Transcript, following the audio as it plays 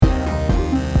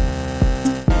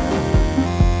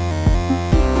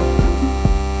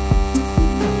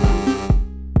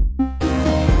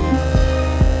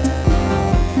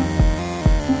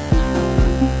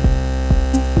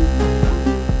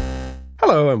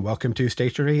and welcome to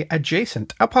Stationery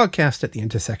Adjacent, a podcast at the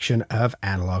intersection of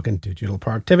analog and digital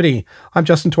productivity. I'm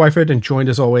Justin Twyford, and joined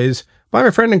as always by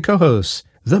my friend and co-host,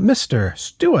 the Mr.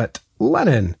 Stuart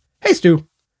Lennon. Hey, Stu.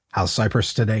 How's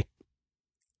Cyprus today?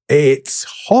 It's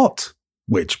hot,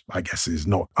 which I guess is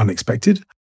not unexpected.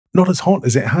 Not as hot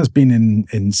as it has been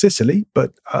in Sicily,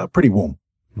 but pretty warm.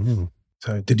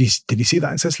 So did you see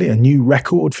that in Sicily? A new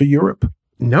record for Europe?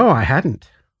 No, I hadn't.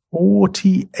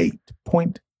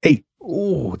 48.8.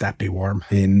 Oh, that'd be warm.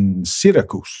 In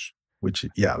Syracuse, which,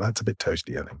 yeah, that's a bit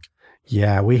toasty, I think.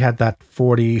 Yeah, we had that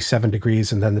 47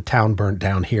 degrees and then the town burnt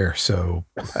down here. So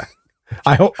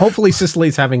hopefully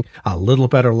Sicily's having a little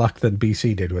better luck than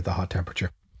BC did with the hot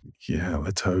temperature. Yeah,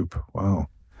 let's hope. Wow.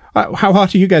 How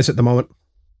hot are you guys at the moment?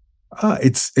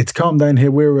 It's calmed down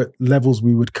here. We're at levels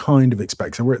we would kind of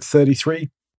expect. So we're at 33.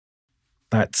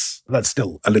 That's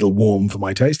still a little warm for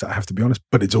my taste, I have to be honest.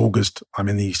 But it's August. I'm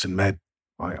in the Eastern Med.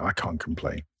 I can't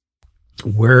complain.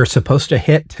 We're supposed to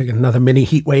hit another mini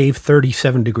heat wave,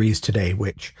 37 degrees today,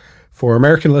 which for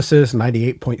American listeners,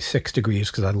 98.6 degrees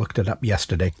because I looked it up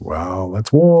yesterday. Wow,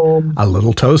 that's warm. A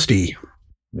little toasty.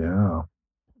 Yeah.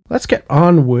 Let's get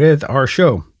on with our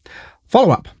show. Follow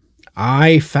up.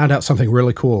 I found out something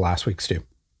really cool last week, Stu.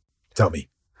 Tell me.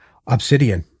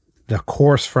 Obsidian, the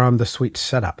course from the Suite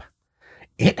Setup.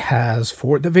 It has,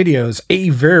 for the videos, a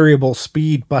variable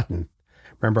speed button.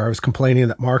 Remember, I was complaining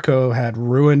that Marco had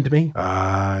ruined me?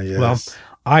 Yes. Well,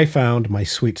 I found my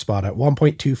sweet spot at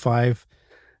 1.25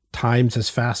 times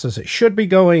as fast as it should be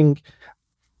going.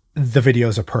 The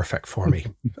videos are perfect for me.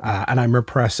 And I'm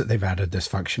impressed that they've added this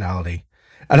functionality.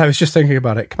 And I was just thinking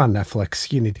about it. Come on,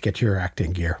 Netflix, you need to get your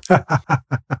acting gear.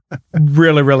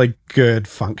 Really, really good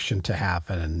function to have.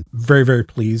 And very, very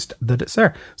pleased that it's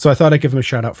there. So I thought I'd give them a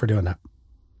shout out for doing that.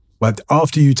 But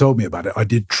after you told me about it, I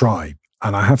did try.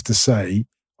 And I have to say,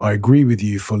 I agree with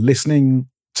you for listening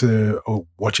to or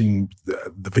watching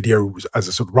the video as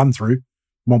a sort of run through.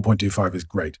 1.25 is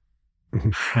great. Mm-hmm.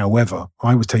 However,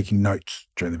 I was taking notes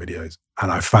during the videos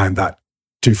and I found that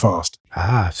too fast.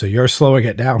 So you're slowing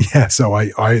it down. Yeah. So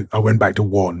I went back to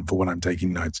 1 for when I'm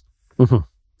taking notes. Mm-hmm.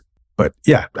 But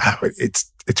yeah,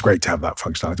 it's great to have that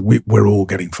functionality. We're all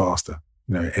getting faster,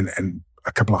 in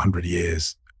a couple of 100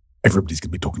 years. Everybody's going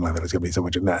to be talking like that. There's going to be so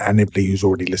much. And anybody who's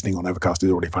already listening on Evercast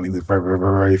is already finding this very, very,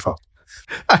 very fast.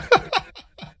 I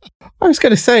was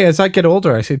going to say, as I get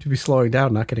older, I seem to be slowing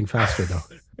down, not getting faster, though.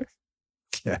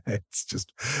 Yeah, it's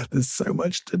just, there's so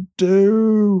much to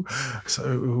do.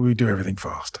 So we do everything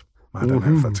fast. I don't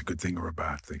know if that's a good thing or a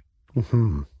bad thing.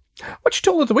 Mm-hmm. What's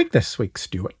your tool of the week this week,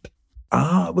 Stuart?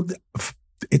 Well,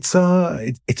 it's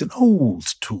an old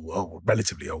tool,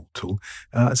 relatively old tool.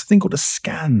 It's a thing called a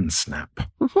ScanSnap,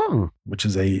 which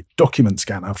is a document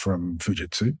scanner from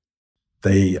Fujitsu.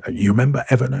 You remember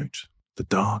Evernote, the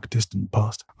dark, distant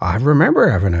past? I remember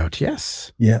Evernote,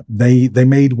 yes. Yeah, they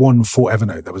made one for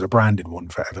Evernote. There was a branded one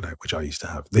for Evernote, which I used to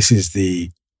have. This is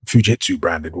the Fujitsu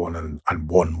branded one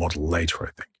and one model later, I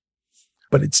think.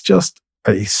 But it's just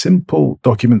a simple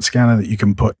document scanner that you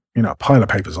can put, a pile of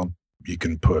papers on. You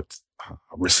can put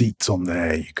receipts on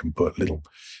there. You can put little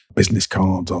business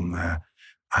cards on there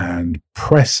and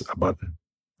press a button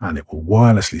and it will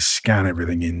wirelessly scan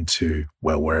everything into,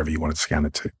 wherever you want to scan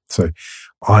it to. So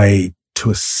I,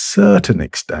 to a certain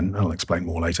extent, I'll explain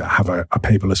more later, have a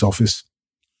paperless office.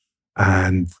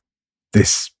 And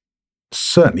this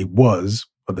certainly was,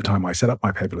 at the time I set up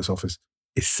my paperless office,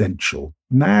 essential.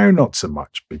 Now, not so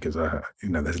much because,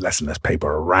 there's less and less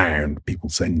paper around. People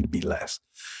send me less.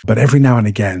 But every now and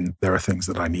again, there are things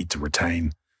that I need to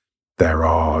retain.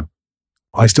 I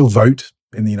still vote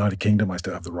in the United Kingdom. I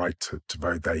still have the right to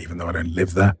vote there, even though I don't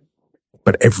live there.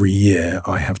 But every year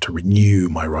I have to renew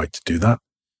my right to do that.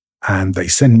 And they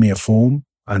send me a form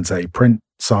and say, print,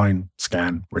 sign,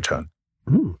 scan, return.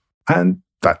 And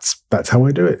that's how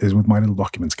I do it, is with my little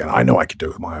document scanner. I know I could do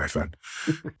it with my iPhone,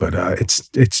 but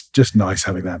it's just nice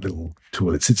having that little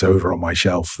tool. It sits over on my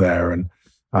shelf there. And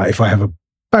if I have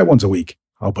about once a week,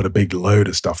 I'll put a big load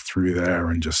of stuff through there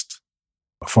and just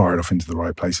fire it off into the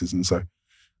right places. And so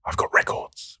I've got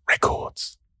records. I've got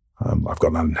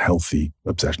an unhealthy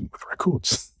obsession with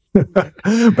records. But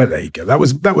there you go. That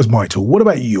was my tool. What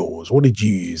about yours? What did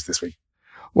you use this week?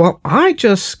 Well, I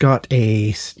just got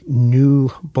a new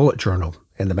bullet journal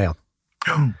in the mail,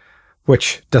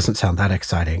 which doesn't sound that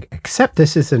exciting, except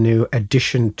this is a new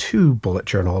addition to Bullet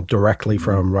Journal directly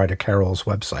from Ryder Carroll's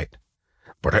website,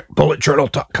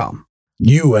 bulletjournal.com.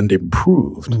 New and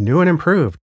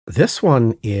improved. This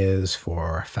one is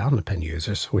for fountain pen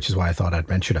users, which is why I thought I'd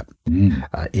mention it.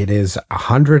 It is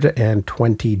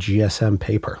 120 GSM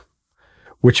paper,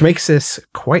 which makes this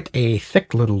quite a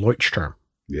thick little Leuchtturm.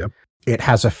 Yep. It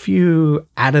has a few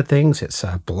added things. It's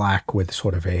black with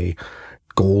sort of a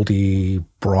goldy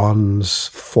bronze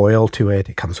foil to it.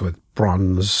 It comes with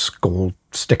bronze gold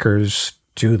stickers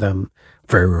to them.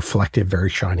 Very reflective, very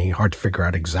shiny, hard to figure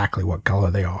out exactly what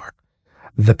color they are.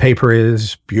 The paper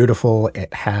is beautiful.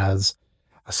 It has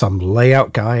some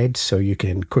layout guides so you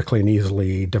can quickly and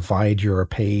easily divide your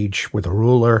page with a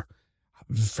ruler.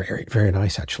 Very, very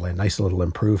nice, actually. A nice little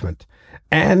improvement.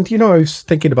 And, I was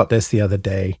thinking about this the other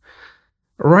day.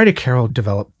 Ryder Carroll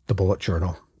developed the bullet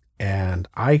journal, and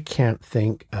I can't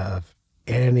think of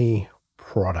any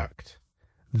product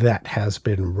that has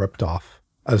been ripped off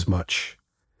as much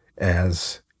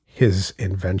as his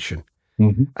invention.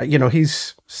 Mm-hmm.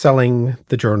 He's selling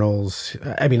the journals.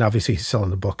 I mean, obviously he's selling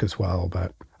the book as well,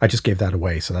 but I just gave that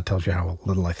away. So that tells you how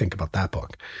little I think about that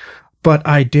book. But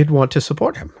I did want to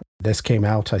support him. This came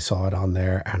out, I saw it on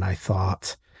there, and I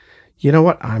thought, you know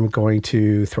what? I'm going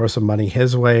to throw some money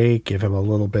his way, give him a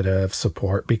little bit of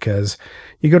support, because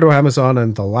you go to Amazon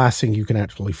and the last thing you can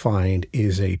actually find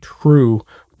is a true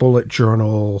bullet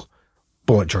journal.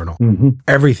 Mm-hmm.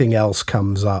 Everything else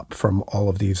comes up from all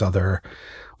of these other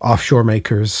offshore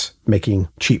makers making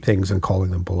cheap things and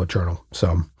calling them bullet journal.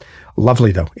 So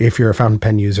lovely though. If you're a fountain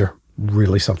pen user,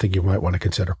 really something you might want to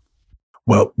consider.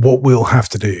 Well, what we'll have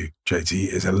to do, JT,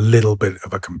 is a little bit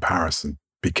of a comparison,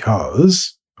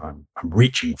 because I'm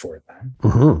reaching for it now.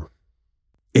 Mm-hmm.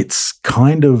 It's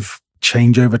kind of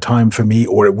change over time for me,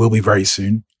 or it will be very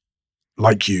soon.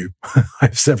 Like you, I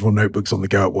have several notebooks on the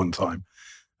go at one time.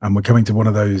 And we're coming to one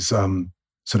of those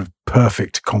sort of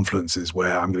perfect confluences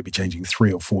where I'm going to be changing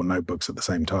 3 or 4 notebooks at the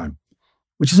same time,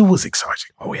 which is always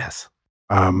exciting. Oh, yes.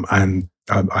 And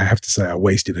I have to say, I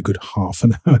wasted a good half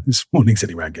an hour this morning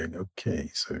sitting around going, okay,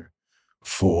 so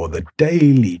for the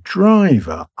daily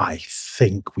driver, I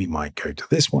think we might go to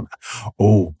this one.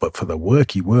 Oh, but for the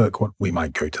worky work one, we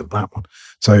might go to that one.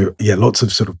 So yeah, lots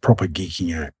of sort of proper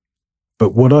geeking out.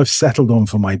 But what I've settled on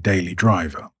for my daily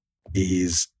driver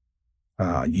is,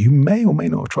 you may or may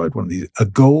not have tried one of these, a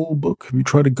goal book. Have you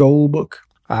tried a goal book?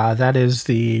 That is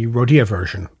the Rhodia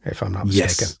version, if I'm not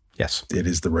mistaken. Yes. It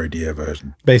is the Rhodia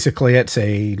version. Basically, it's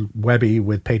a Webby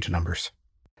with page numbers.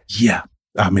 Yeah.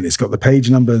 I mean, it's got the page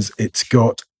numbers. It's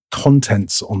got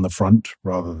contents on the front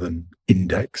rather than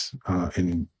index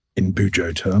in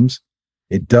Bujo terms.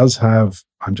 It does have,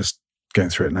 I'm just going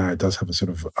through it now, it does have a sort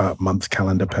of month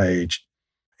calendar page.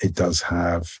 It does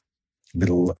have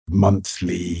little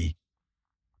monthly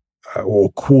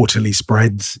or quarterly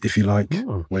spreads, if you like,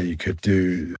 where you could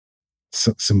do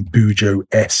some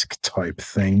Bujo-esque type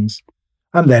things.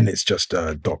 And then it's just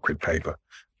a dot grid paper.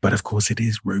 But of course, it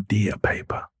is Rhodia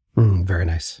paper. Very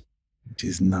nice. Which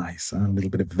is nice. A little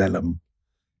bit of vellum,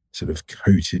 sort of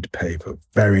coated paper.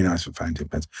 Very nice for fountain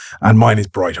pens. And mine is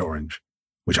bright orange,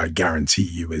 which I guarantee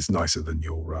you is nicer than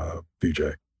your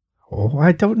Bujo. Oh,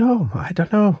 I don't know.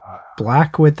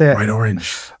 Black with the bright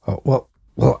orange. Oh,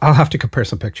 well, I'll have to compare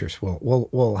some pictures.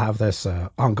 We'll have this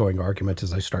ongoing argument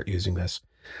as I start using this.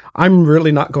 I'm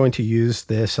really not going to use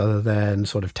this other than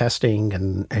sort of testing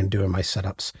and doing my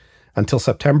setups until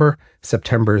September.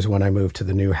 September is when I moved to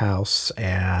the new house,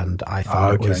 and I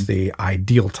thought it was the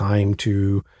ideal time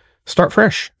to start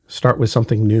fresh, start with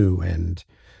something new. And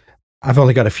I've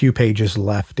only got a few pages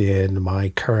left in my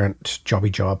current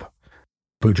job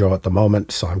Bujo at the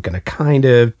moment, so I'm going to kind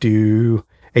of do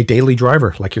a daily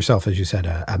driver like yourself, as you said,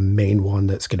 a main one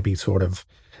that's going to be sort of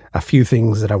a few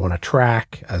things that I want to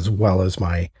track, as well as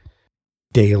my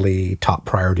daily top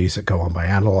priorities that go on by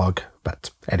analog.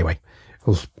 But anyway,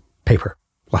 paper,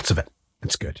 lots of it.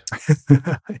 It's good.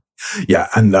 Yeah,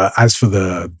 and as for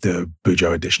the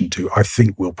Bujo edition too, I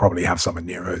think we'll probably have some in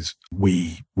Nero's.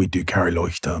 We do carry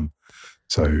Leuchtturm,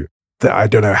 so I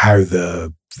don't know how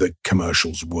the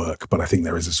commercials work, but I think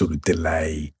there is a sort of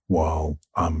delay while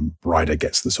Ryder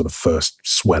gets the sort of first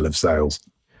swell of sales,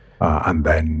 and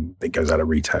then it goes out of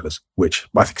retailers, which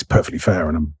I think is perfectly fair.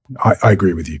 And I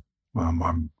agree with you.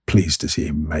 I'm pleased to see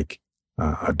him make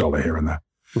 $1 here and there.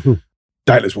 Mm-hmm.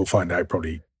 Doubtless we'll find out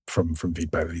probably from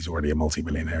feedback that he's already a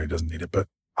multi-millionaire. He doesn't need it, but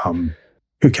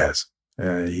who cares?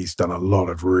 He's done a lot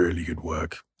of really good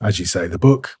work. As you say, the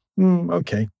book,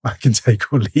 okay, I can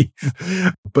take or leave.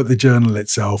 But the journal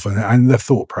itself and the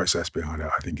thought process behind it,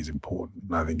 I think is important.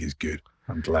 And I think is good.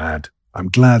 I'm glad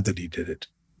that he did it.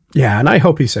 Yeah, and I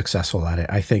hope he's successful at it.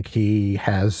 I think he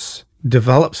has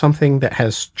developed something that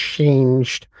has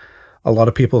changed a lot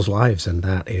of people's lives, and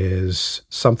that is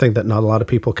something that not a lot of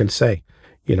people can say.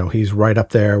 You know, he's right up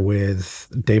there with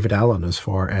David Allen as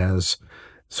far as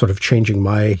sort of changing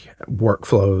my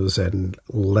workflows and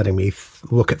letting me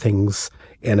look at things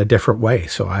in a different way.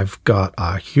 So I've got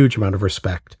a huge amount of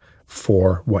respect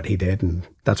for what he did. And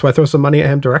that's why I throw some money at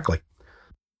him directly.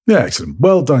 Yeah, excellent.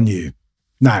 Well done, you.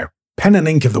 Now, pen and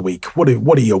ink of the week. What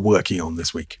are you working on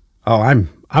this week? Oh,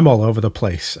 I'm all over the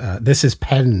place. This is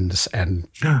pens and,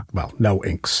 well, no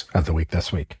inks of the week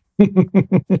this week.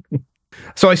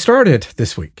 So I started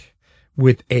this week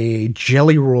with a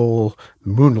Jelly Roll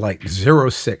Moonlight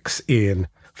 06 in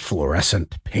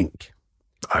fluorescent pink.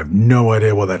 I have no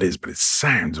idea what that is, but it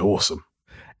sounds awesome.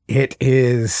 It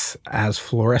is as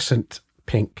fluorescent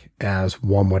pink as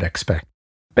one would expect.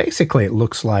 Basically, it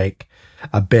looks like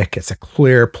a Bic. It's a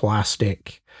clear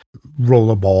plastic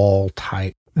rollerball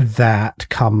type that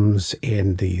comes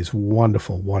in these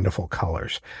wonderful, wonderful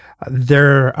colors.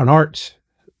 They're an art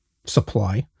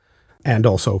supply and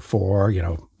also for,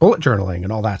 bullet journaling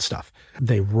and all that stuff.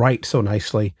 They write so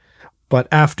nicely. But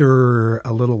after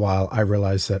a little while, I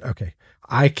realized that, okay,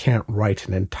 I can't write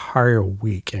an entire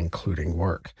week, including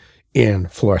work, in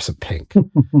fluorescent pink.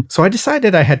 So I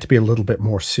decided I had to be a little bit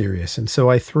more serious. And so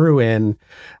I threw in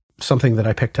something that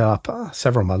I picked up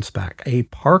several months back, a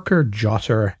Parker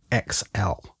Jotter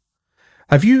XL.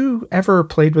 Have you ever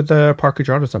played with the Parker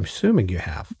Jotters? I'm assuming you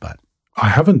have, but... I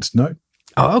haven't, no.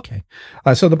 Oh, okay.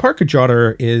 So the Parker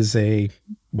Jotter is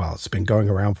it's been going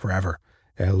around forever,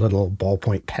 a little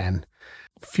ballpoint pen.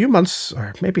 A few months,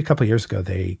 or maybe a couple of years ago,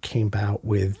 they came out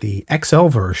with the XL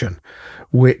version,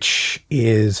 which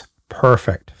is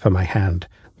perfect for my hand.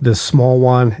 The small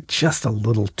one, just a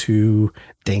little too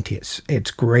dainty.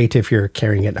 It's great if you're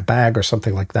carrying it in a bag or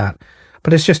something like that,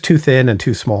 but it's just too thin and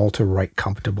too small to write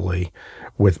comfortably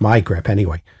with my grip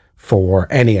anyway for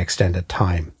any extended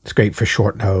time. It's great for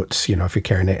short notes, if you're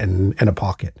carrying it in a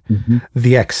pocket. Mm-hmm.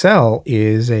 The XL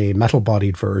is a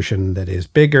metal-bodied version that is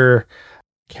bigger.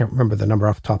 Can't remember the number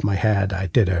off the top of my head. I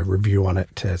did a review on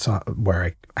it where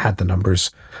I had the numbers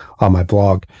on my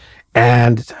blog.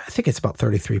 And I think it's about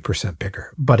 33%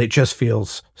 bigger, but it just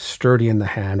feels sturdy in the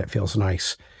hand. It feels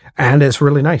nice. And it's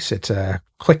really nice. It's a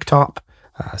click top,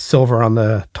 silver on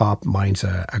the top. Mine's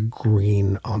a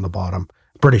green on the bottom,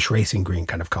 British racing green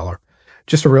kind of color.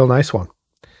 Just a real nice one.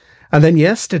 And then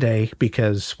yesterday,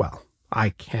 because, I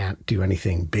can't do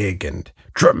anything big and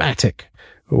dramatic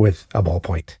with a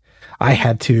ballpoint, I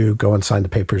had to go and sign the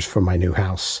papers for my new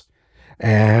house.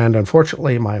 And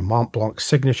unfortunately, my Mont Blanc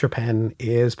signature pen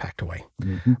is packed away.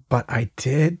 Mm-hmm. But I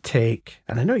did take,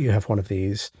 and I know you have one of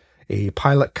these, a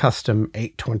Pilot Custom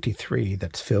 823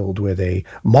 that's filled with a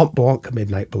Mont Blanc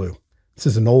Midnight Blue. This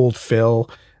is an old fill.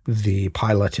 The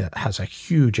Pilot has a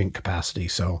huge ink capacity,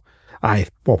 so I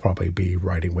will probably be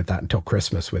writing with that until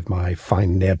Christmas with my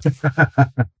fine nib.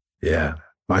 Yeah.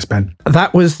 Nice pen.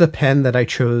 That was the pen that I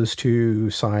chose to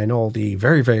sign all the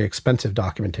very, very expensive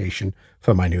documentation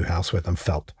for my new house with and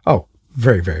felt,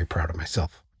 very, very proud of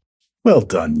myself. Well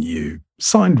done, you.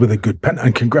 Signed with a good pen,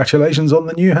 and congratulations on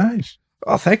the new house.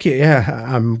 Oh, thank you. Yeah,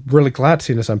 I'm really glad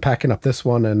seeing as I'm packing up this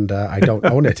one and I don't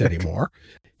own it anymore.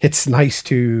 It's nice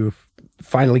to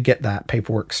finally get that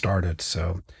paperwork started,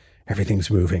 so everything's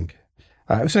moving.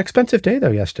 It was an expensive day,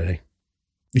 though, yesterday.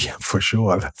 Yeah, for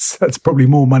sure. That's probably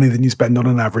more money than you spend on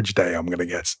an average day, I'm going to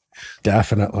guess.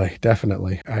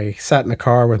 Definitely. I sat in the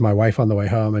car with my wife on the way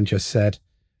home and just said,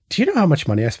 do you know how much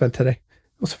money I spent today?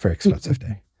 It was a very expensive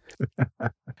day.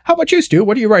 How about you, Stu?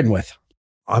 What are you riding with?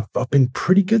 I've been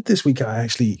pretty good this week. I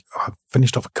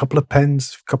finished off a couple of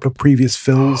pens, a couple of previous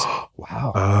fills.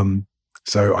 Wow.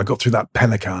 So I got through that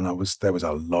Pelican. There was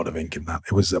a lot of ink in that.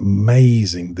 It was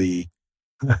amazing. It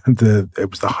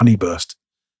was the Honeyburst.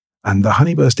 And the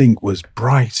Honeyburst ink was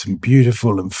bright and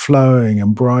beautiful and flowing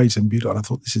and bright and beautiful. And I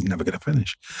thought, this is never going to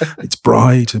finish. It's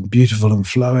bright and beautiful and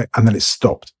flowing. And then it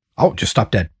stopped. Oh, just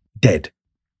stopped dead. Dead.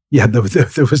 Yeah, there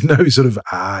was no sort of,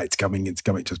 it's coming,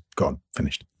 just gone,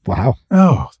 finished. Wow.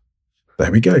 Oh,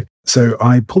 there we go. So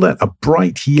I pulled out a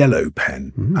bright yellow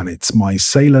pen, and it's my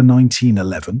Sailor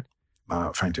 1911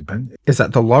 fountain pen. Is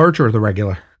that the large or the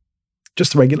regular?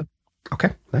 Just the regular.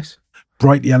 Okay, nice.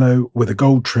 Bright yellow with a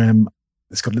gold trim.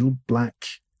 It's got a little black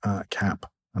cap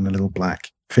and a little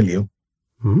black filial.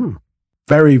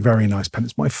 Very, very nice pen.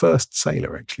 It's my first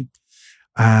Sailor, actually.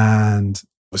 And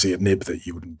obviously a nib that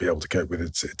you wouldn't be able to cope with.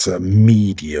 It's a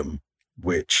medium,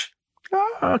 which...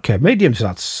 Okay, medium's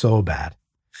not so bad.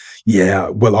 Yeah,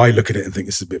 well, I look at it and think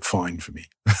this is a bit fine for me.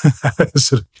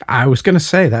 I was going to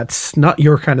say, that's not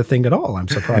your kind of thing at all. I'm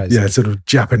surprised. Yeah, sort of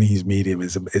Japanese medium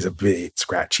is a bit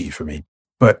scratchy for me.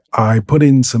 But I put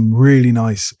in some really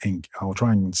nice ink. I'll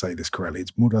try and say this correctly.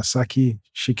 It's Murasaki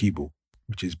Shikibu,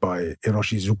 which is by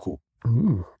Iroshizuku.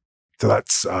 So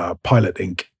that's Pilot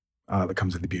ink that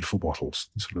comes in the beautiful bottles,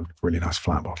 sort of really nice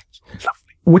flat bottles.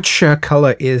 Lovely. Which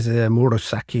color is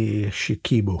Murasaki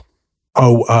Shikibu?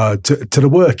 To the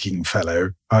working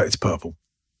fellow, it's purple.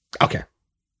 Okay.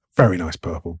 Very nice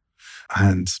purple.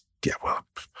 And yeah, well,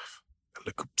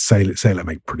 look, Sailor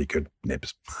make pretty good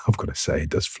nibs. I've got to say, it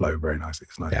does flow very nicely.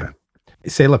 It's nice. Yeah.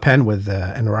 Sailor pen with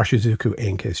an Arashizuku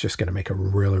ink is just going to make a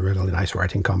really, really nice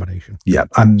writing combination. Yeah.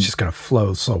 And it's just going to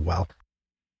flow so well.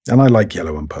 And I like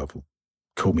yellow and purple.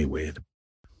 Call me weird.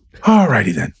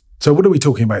 Alrighty then. So what are we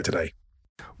talking about today?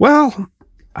 Well,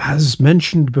 as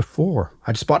mentioned before,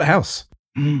 I just bought a house.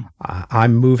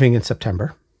 I'm moving in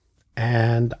September,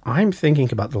 and I'm thinking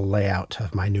about the layout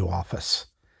of my new office.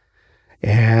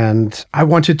 And I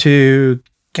wanted to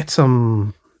get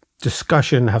some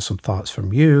discussion, have some thoughts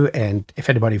from you. And if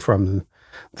anybody from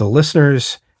the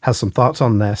listeners has some thoughts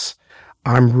on this,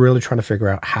 I'm really trying to figure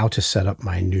out how to set up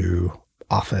my new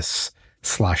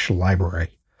office/library.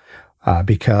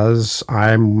 Because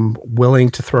I'm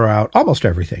willing to throw out almost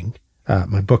everything.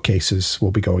 My bookcases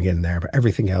will be going in there, but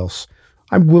everything else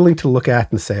I'm willing to look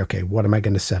at and say, okay, what am I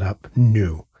going to set up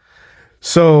new?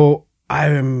 So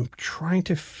I'm trying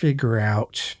to figure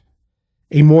out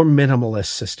a more minimalist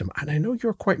system. And I know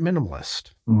you're quite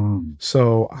minimalist.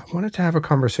 So I wanted to have a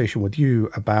conversation with you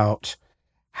about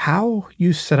how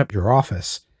you set up your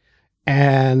office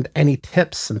and any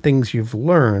tips and things you've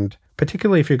learned,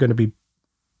 particularly if you're going to be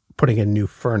putting in new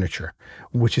furniture,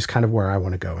 which is kind of where I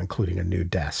want to go, including a new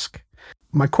desk.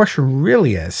 My question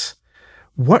really is,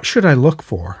 what should I look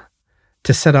for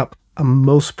to set up a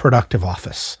most productive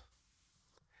office?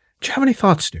 Do you have any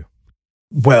thoughts, Stu?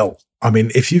 Well, I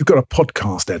mean, if you've got a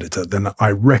podcast editor, then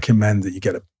I recommend that you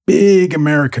get a big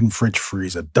American fridge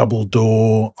freezer, double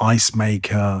door, ice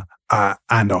maker,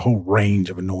 and a whole range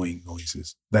of annoying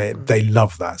noises. They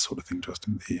love that sort of thing,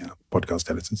 Justin, the podcast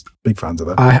editors. Big fans of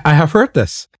that. I have heard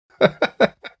this.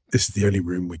 This is the only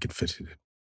room we could fit it in.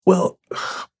 Well,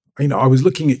 I was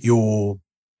looking at your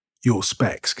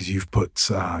specs because you've put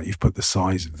the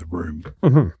size of the room.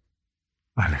 Mm-hmm.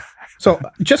 So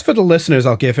just for the listeners,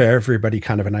 I'll give everybody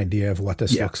kind of an idea of what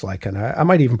this looks like. And I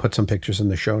might even put some pictures in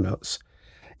the show notes.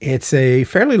 It's a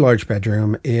fairly large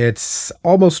bedroom. It's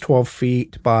almost 12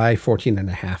 feet by 14 and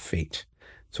a half feet,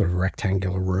 sort of a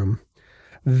rectangular room.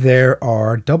 There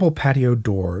are double patio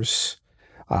doors,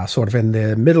 sort of in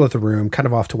the middle of the room, kind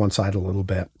of off to one side a little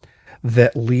bit,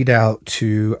 that lead out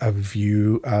to a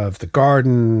view of the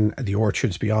garden, the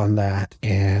orchards beyond that,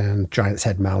 and Giant's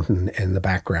Head Mountain in the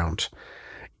background.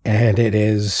 And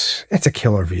it's a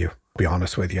killer view, to be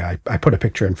honest with you. I put a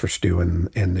picture in for Stu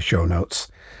in the show notes.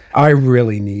 I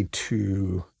really need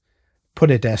to put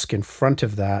a desk in front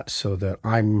of that so that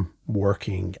I'm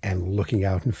working and looking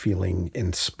out and feeling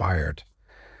inspired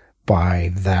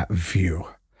by that view.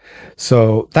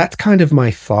 So that's kind of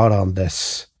my thought on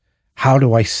this. How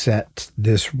do I set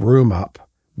this room up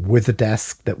with a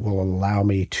desk that will allow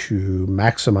me to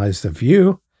maximize the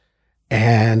view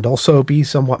and also be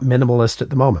somewhat minimalist at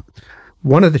the moment?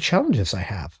 One of the challenges I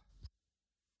have,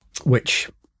 which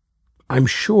I'm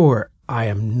sure I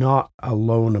am not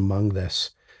alone among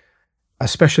this,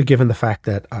 especially given the fact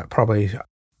that probably a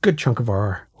good chunk of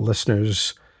our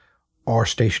listeners are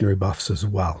stationery buffs as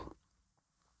well.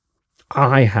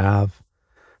 I have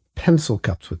pencil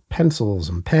cups with pencils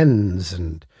and pens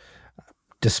and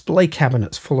display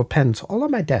cabinets full of pens all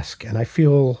on my desk, and I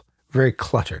feel very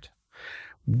cluttered.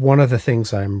 One of the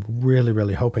things I'm really,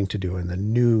 really hoping to do in the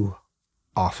new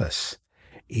office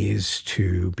is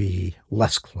to be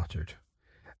less cluttered,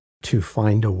 to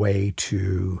find a way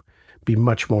to be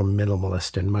much more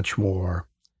minimalist and much more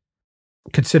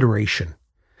consideration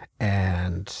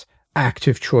and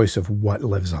active choice of what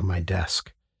lives on my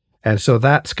desk. And so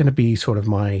that's going to be sort of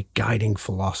my guiding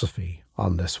philosophy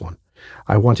on this one.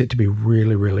 I want it to be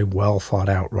really, really well thought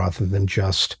out rather than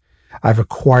just, I've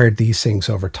acquired these things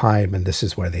over time and this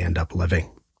is where they end up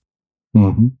living.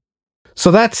 Mm-hmm.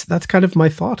 So that's kind of my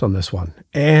thought on this one.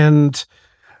 And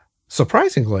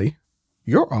surprisingly,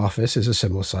 your office is a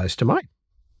similar size to mine.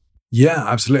 Yeah,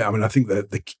 absolutely. I mean, I think that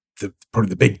the probably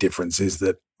the big difference is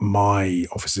that my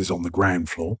office is on the ground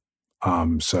floor.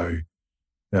 So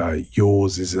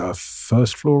yours is a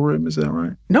first floor room, is that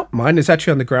right? No, mine is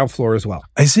actually on the ground floor as well.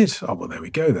 Is it? Oh, well, there we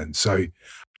go then. So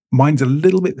mine's a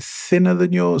little bit thinner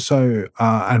than yours, so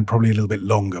and probably a little bit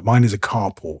longer. Mine is a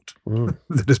carport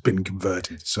that has been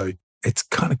converted, so it's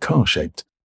kind of car-shaped.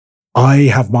 I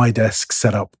have my desk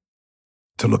set up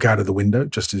to look out of the window,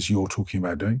 just as you're talking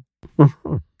about doing.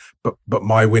 Mm-hmm. But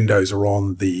my windows are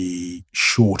on the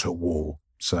shorter wall,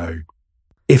 so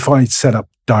if I set up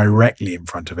directly in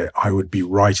front of it, I would be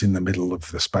right in the middle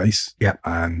of the space. Yeah.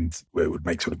 And it would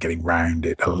make sort of getting round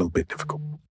it a little bit difficult.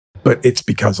 But it's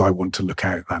because I want to look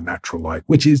out at that natural light,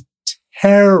 which is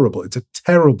terrible. It's a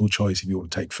terrible choice if you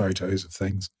want to take photos of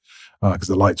things because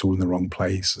the light's all in the wrong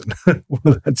place and all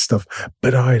of that stuff.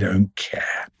 But I don't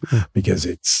care because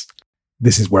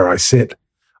this is where I sit.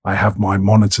 I have my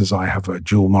monitors. I have a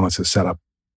dual monitor setup.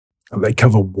 They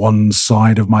cover one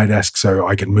side of my desk, so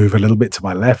I can move a little bit to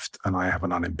my left, and I have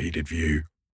an unimpeded view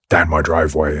down my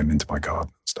driveway and into my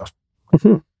garden and stuff.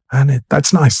 Mm-hmm. And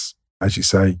that's nice. As you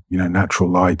say, natural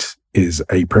light is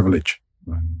a privilege.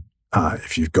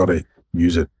 If you've got it,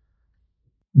 use it.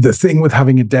 The thing with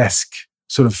having a desk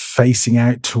sort of facing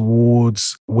out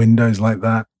towards windows like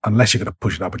that, unless you're going to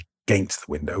push it up against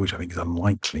the window, which I think is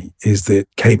unlikely, is that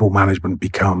cable management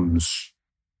becomes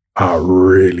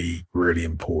really, really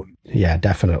important. Yeah,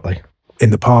 definitely.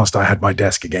 In the past, I had my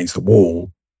desk against the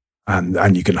wall,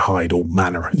 and you can hide all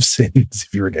manner of sins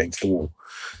if you're against the wall.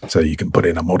 So you can put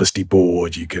in a modesty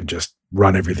board, you can just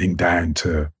run everything down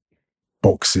to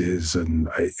boxes, and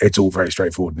it's all very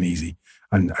straightforward and easy,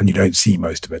 and you don't see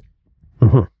most of it.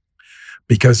 Mm-hmm.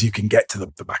 Because you can get to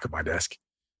the back of my desk.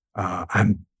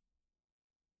 And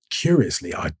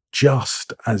curiously, I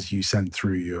just, as you sent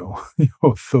through your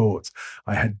thoughts,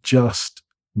 I had just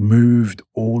moved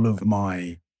all of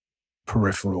my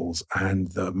peripherals,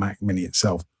 and the Mac Mini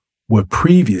itself were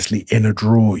previously in a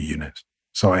drawer unit.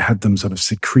 So I had them sort of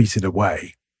secreted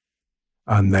away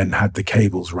and then had the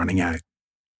cables running out,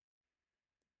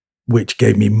 which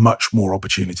gave me much more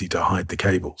opportunity to hide the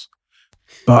cables,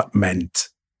 but meant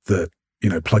that,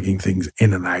 plugging things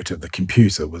in and out of the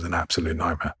computer was an absolute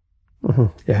nightmare. Mm-hmm.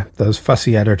 Yeah, those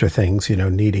fussy editor things,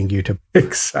 needing you to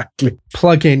exactly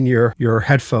plug in your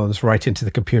headphones right into the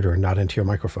computer and not into your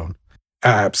microphone.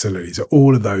 Absolutely. So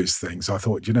all of those things, I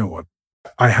thought, you know what?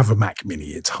 I have a Mac Mini.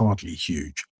 It's hardly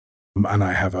huge. And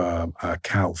I have a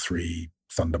Cal 3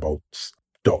 Thunderbolt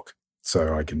dock,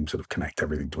 so I can sort of connect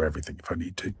everything to everything if I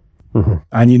need to. Mm-hmm.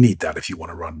 And you need that if you want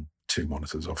to run two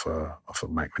monitors off a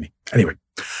Mac Mini. Anyway,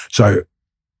 so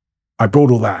I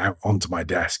brought all that out onto my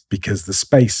desk because the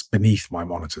space beneath my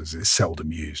monitors is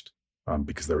seldom used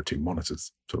because there are two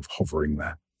monitors sort of hovering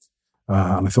there.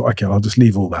 And I thought, okay, I'll just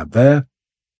leave all that there.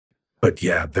 But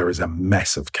yeah, there is a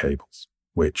mess of cables,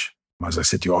 which, as I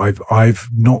said to you, I've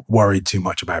not worried too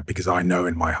much about because I know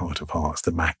in my heart of hearts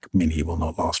the Mac Mini will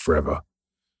not last forever.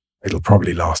 It'll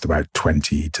probably last about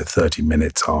 20 to 30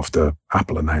 minutes after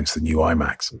Apple announced the new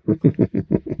iMacs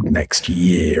next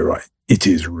year, right? It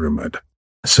is rumored.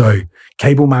 So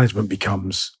cable management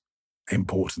becomes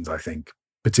important, I think,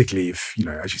 particularly if,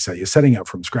 as you say, you're setting up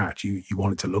from scratch, you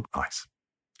want it to look nice.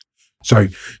 So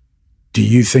do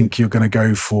you think you're going to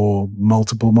go for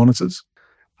multiple monitors?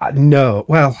 No.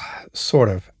 Well, sort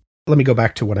of. Let me go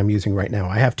back to what I'm using right now.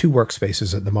 I have two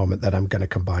workspaces at the moment that I'm going to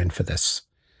combine for this.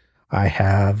 I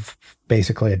have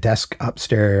basically a desk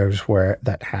upstairs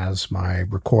that has my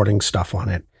recording stuff on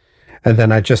it. And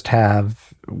then I just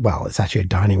have, it's actually a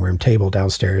dining room table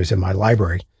downstairs in my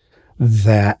library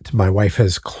that my wife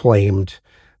has claimed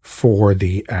for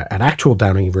an actual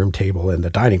dining room table in the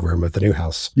dining room of the new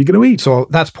house. You're going to eat. So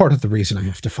that's part of the reason I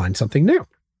have to find something new.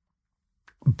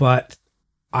 But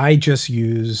I just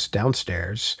use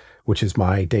downstairs, which is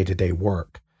my day-to-day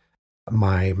work,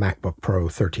 my MacBook Pro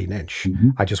 13-inch. Mm-hmm.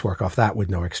 I just work off that with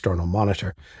no external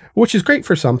monitor, which is great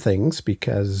for some things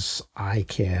because I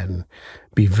can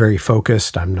be very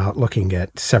focused. I'm not looking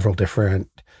at several different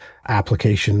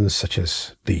applications such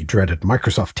as the dreaded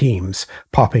Microsoft Teams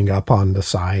popping up on the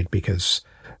side because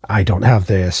I don't have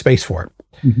the space for it.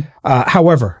 Mm-hmm.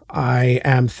 However, I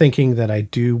am thinking that I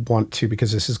do want to,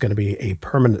 because this is going to be a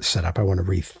permanent setup, I want to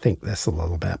rethink this a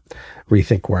little bit,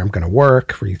 rethink where I'm going to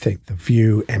work, rethink the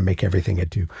view, and make everything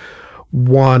into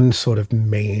one sort of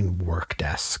main work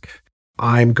desk.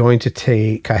 I'm going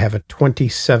to I have a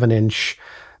 27-inch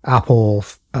Apple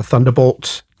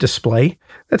Thunderbolt display.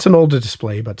 It's an older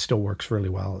display, but still works really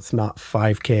well. It's not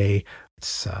 5K.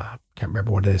 It's, can't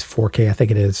remember what it is, 4K, I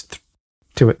think it is,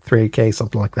 3K,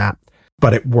 something like that.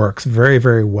 But it works very,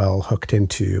 very well hooked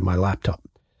into my laptop.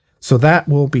 So that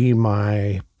will be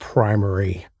my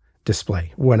primary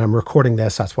display. When I'm recording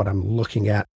this, that's what I'm looking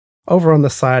at. Over on the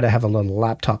side, I have a little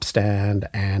laptop stand,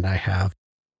 and I have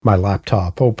my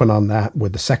laptop open on that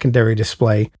with the secondary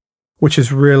display, which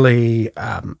is really,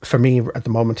 for me at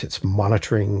the moment, it's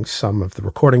monitoring some of the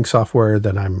recording software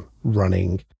that I'm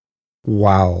running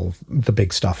while the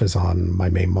big stuff is on my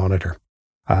main monitor.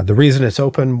 The reason it's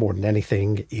open more than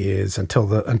anything is until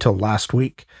last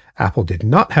week, Apple did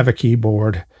not have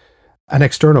an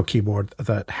external keyboard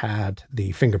that had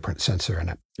the fingerprint sensor in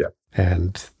it. Yeah.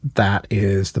 And that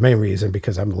is the main reason,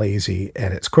 because I'm lazy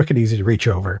and it's quick and easy to reach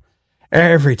over.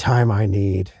 Every time I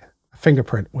need a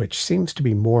fingerprint, which seems to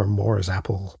be more and more as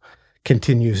Apple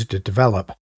continues to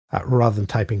develop, rather than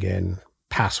typing in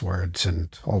passwords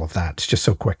and all of that. It's just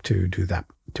so quick to do that,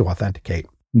 to authenticate.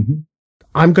 Mm-hmm.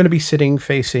 I'm going to be sitting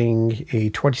facing a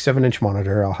 27-inch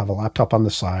monitor. I'll have a laptop on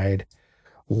the side.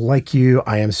 Like you,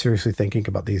 I am seriously thinking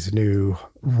about these new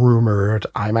rumored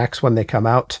iMacs when they come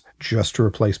out, just to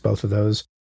replace both of those.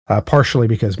 Partially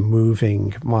because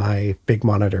moving my big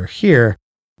monitor here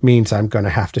means I'm going to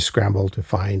have to scramble to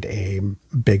find a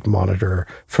big monitor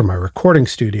for my recording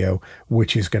studio,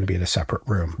 which is going to be in a separate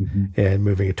room. Mm-hmm. And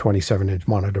moving a 27-inch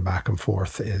monitor back and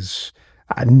forth is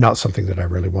not something that I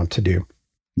really want to do.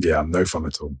 Yeah, no fun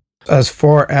at all. As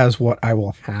far as what I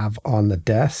will have on the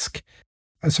desk,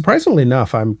 surprisingly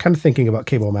enough, I'm kind of thinking about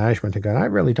cable management and going, I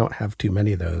really don't have too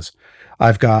many of those.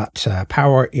 I've got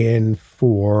power in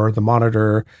for the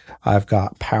monitor. I've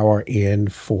got power in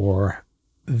for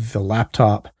the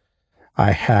laptop.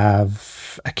 I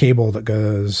have a cable that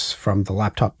goes from the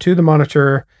laptop to the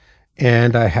monitor,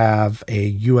 and I have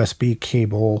a USB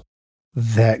cable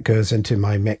that goes into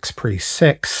my MixPre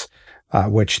 6,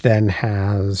 which then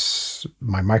has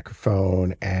my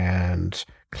microphone and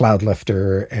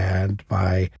Cloudlifter and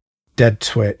my dead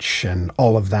switch and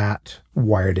all of that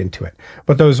wired into it.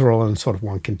 But those are all in sort of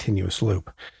one continuous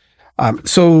loop.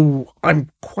 So I'm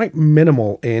quite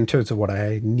minimal in terms of what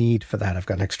I need for that. I've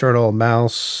got an external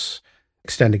mouse,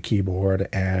 extended keyboard,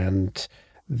 and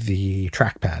the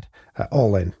trackpad,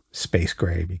 all in space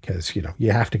gray, because,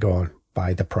 you have to go and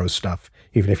buy the Pro stuff,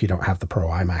 even if you don't have the Pro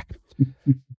iMac.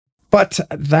 But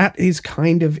that is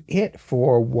kind of it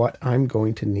for what I'm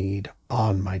going to need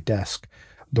on my desk.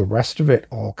 The rest of it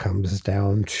all comes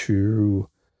down to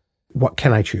what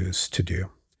can I choose to do.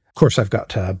 Of course, I've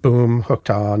got Boom hooked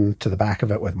on to the back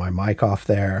of it with my mic off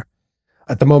there.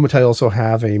 At the moment, I also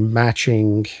have a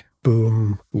matching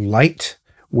Boom light,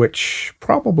 which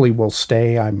probably will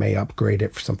stay. I may upgrade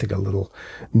it for something a little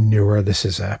newer. This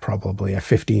is probably a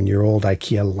 15-year-old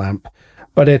IKEA lamp,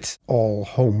 but it's all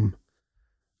home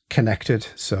connected.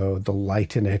 So the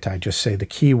light in it, I just say the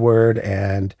keyword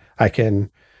and I can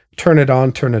turn it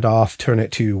on, turn it off, turn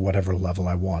it to whatever level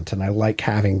I want. And I like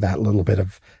having that little bit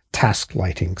of task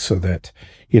lighting so that,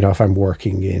 if I'm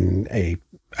working in a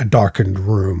darkened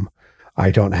room,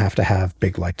 I don't have to have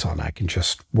big lights on. I can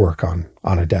just work on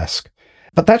a desk.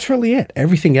 But that's really it.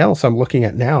 Everything else I'm looking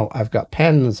at now, I've got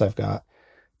pens, I've got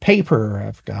paper,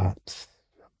 I've got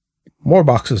more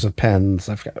boxes of pens,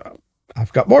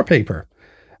 I've got more paper.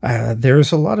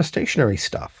 There's a lot of stationery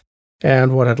stuff.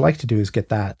 And what I'd like to do is get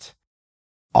that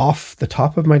off the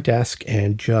top of my desk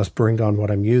and just bring on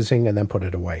what I'm using and then put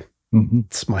it away. Mm-hmm.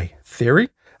 It's my theory.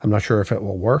 I'm not sure if it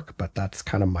will work, but that's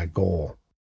kind of my goal.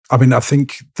 I mean, I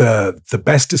think the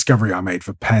best discovery I made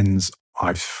for pens,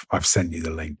 I've sent you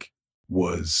the link,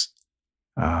 was,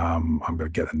 I'm going to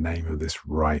get the name of this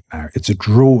right now. It's a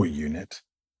drawer unit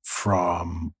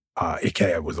from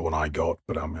IKEA was the one I got,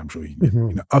 but I'm sure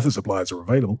other suppliers are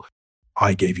available.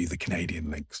 I gave you the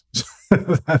Canadian links.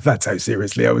 That's how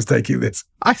seriously I was taking this.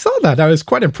 I saw that. I was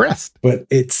quite impressed. But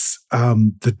it's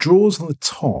the drawers on the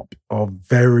top are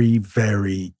very,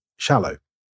 very shallow.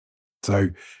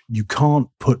 So you can't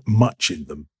put much in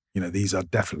them. These are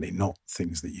definitely not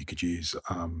things that you could use,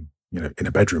 in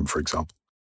a bedroom, for example.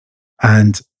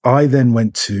 And I then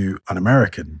went to an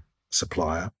American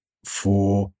supplier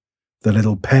for the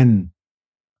little pen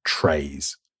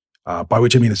trays, by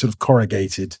which I mean a sort of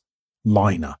corrugated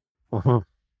liner,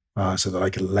 so that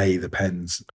I can lay the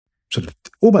pens sort of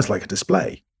almost like a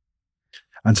display.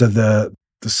 And so the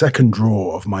second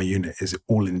drawer of my unit is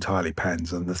all entirely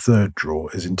pens, and the third drawer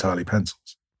is entirely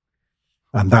pencils.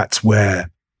 And that's where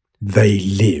they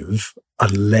live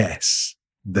unless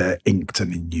they're inked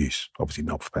and in use. Obviously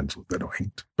not for pencils, they're not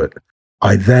inked. But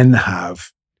I then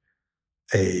have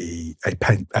a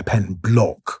pen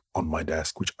block on my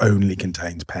desk, which only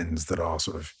contains pens that are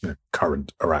sort of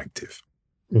current or active.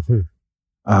 Mm-hmm.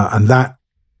 And that,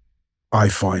 I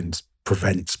find,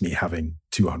 prevents me having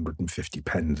 250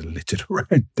 pens littered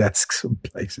around desks and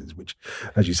places, which,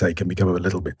 as you say, can become a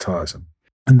little bit tiresome.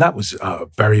 And that was a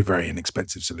very, very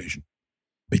inexpensive solution,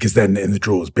 because then in the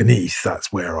drawers beneath,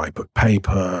 that's where I put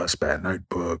paper, spare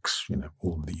notebooks,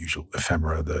 all the usual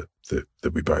ephemera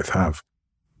that we both have.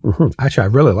 Mm-hmm. Actually, I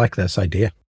really like this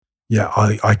idea. Yeah,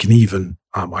 I can even,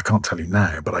 I can't tell you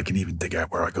now, but I can even dig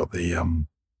out where I got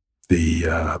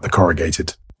the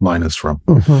corrugated liners from,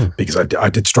 because I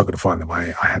did struggle to find them.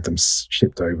 I had them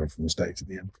shipped over from the States at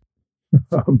the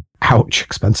end. Ouch,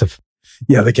 expensive.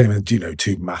 Yeah, they came in,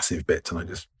 two massive bits, and I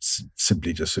just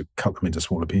simply cut them into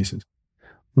smaller pieces.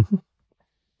 Mm-hmm.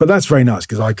 But that's very nice,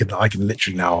 because I can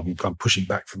literally now, I'm pushing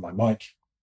back from my mic.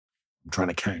 I'm trying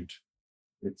to count.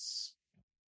 It's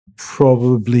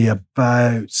probably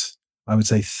about I would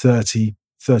say 30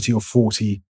 or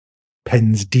 40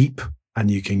 pens deep, and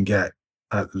you can get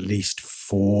at least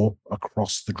 4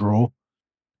 across the drawer.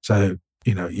 So,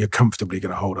 you're comfortably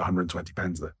going to hold 120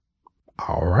 pens there.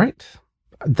 All right.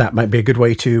 That might be a good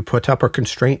way to put upper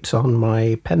constraints on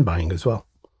my pen buying as well.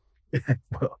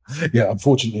 Well, yeah,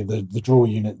 unfortunately, the drawer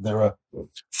unit, there are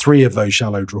 3 of those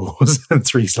shallow drawers and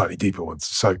 3 slightly deeper ones.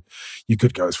 So you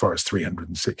could go as far as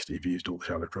 360 if you used all the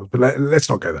shallow drawers. But let's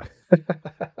not go there.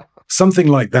 Something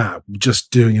like that,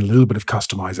 just doing a little bit of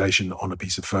customization on a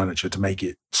piece of furniture to make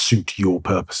it suit your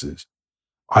purposes,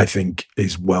 I think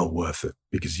is well worth it,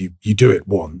 because you do it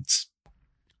once.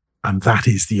 And that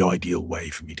is the ideal way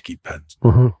for me to keep pens.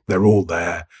 Mm-hmm. They're all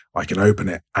there. I can open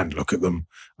it and look at them,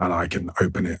 and I can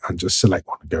open it and just select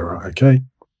one and go, right, okay.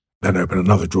 Then open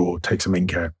another drawer, take some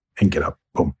ink out, ink it up,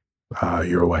 boom,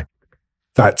 you're away.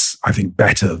 That's, I think,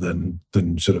 better than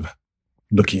sort of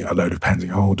looking at a load of pens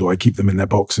and, oh, do I keep them in their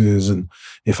boxes? And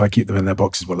if I keep them in their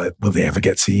boxes, will they ever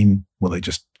get seen? Will they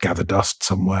just gather dust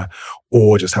somewhere?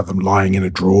 Or just have them lying in a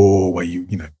drawer where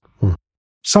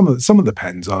some of the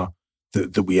pens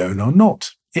that we own are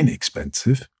not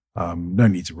inexpensive. No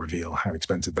need to reveal how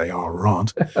expensive they are or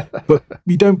aren't, but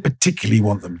we don't particularly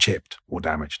want them chipped or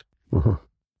damaged. Mm-hmm.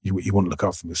 You want to look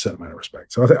after them with a certain amount of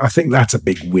respect. So I think that's a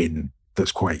big win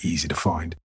that's quite easy to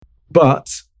find.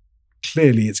 But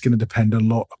clearly it's going to depend a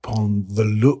lot upon the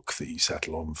look that you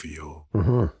settle on for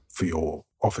your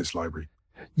office library.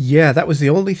 Yeah, that was the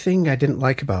only thing I didn't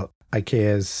like about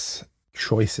IKEA's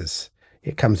choices.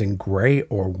 It comes in gray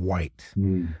or white.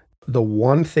 Mm. The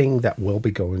one thing that will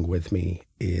be going with me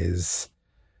is,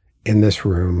 in this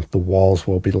room, the walls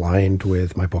will be lined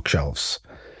with my bookshelves.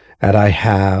 And I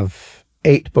have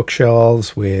 8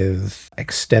 bookshelves with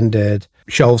extended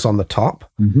shelves on the top.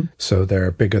 Mm-hmm. So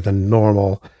they're bigger than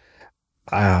normal.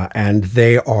 And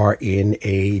they are in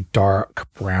a dark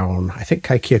brown. I think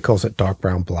IKEA calls it dark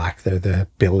brown black. They're the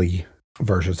Billy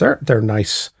versions. They're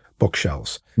nice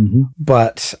bookshelves. Mm-hmm.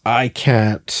 But I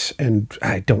can't, and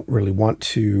I don't really want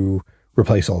to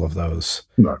replace all of those.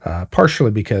 No.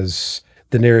 Partially because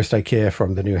the nearest IKEA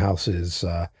from the new house is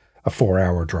a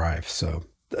 4-hour drive. So,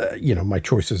 my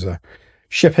choices are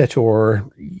ship it, or,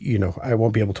 I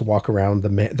won't be able to walk around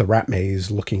the rat maze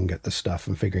looking at the stuff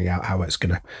and figuring out how it's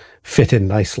going to fit in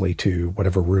nicely to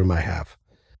whatever room I have.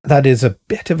 That is a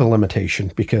bit of a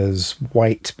limitation because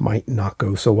white might not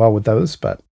go so well with those,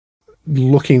 but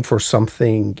looking for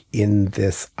something in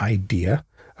this idea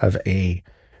of a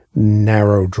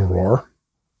narrow drawer,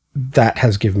 that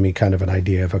has given me kind of an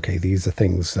idea of, okay, these are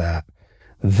things that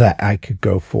I could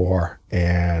go for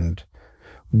and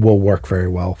will work very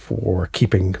well for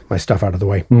keeping my stuff out of the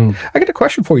way. Mm. I got a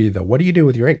question for you, though. What do you do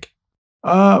with your ink?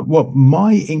 Well,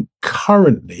 my ink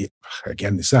currently,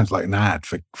 again, this sounds like an ad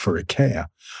for IKEA,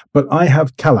 but I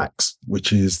have Kallax,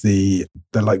 which is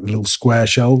they're like the little square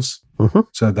shelves. Mm-hmm.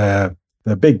 So they're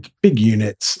big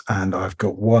units, and I've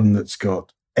got one that's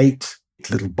got 8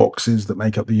 little boxes that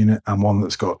make up the unit, and one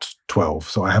that's got 12.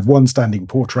 So I have one standing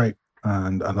portrait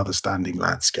and another standing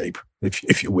landscape,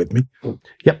 if you're with me.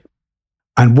 Yep.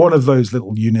 And one of those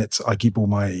little units, I keep all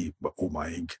my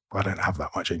ink. I don't have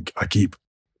that much ink. I keep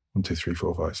 1, 2, 3,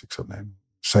 4, 5, 6, 7, 8,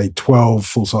 say 12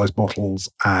 full-size bottles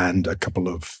and a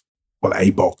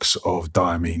box of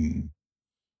Diamine,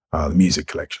 the music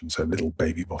collection. So little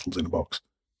baby bottles in a box.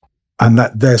 And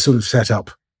that they're sort of set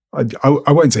up, I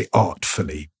won't say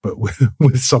artfully, but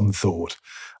with some thought,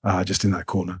 just in that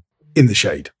corner, in the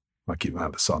shade. I keep them out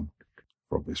of the sun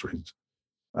for obvious reasons.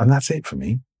 And that's it for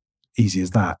me. Easy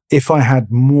as that. If I had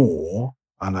more,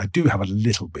 and I do have a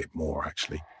little bit more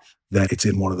actually, then it's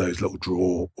in one of those little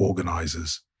drawer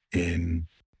organizers in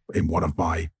one of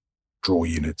my drawer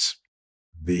units.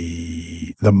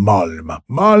 The Malm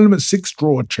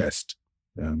 6-drawer chest.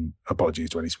 Apologies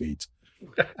to any Swedes.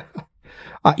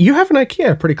 You have an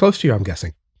IKEA pretty close to you, I'm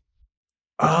guessing.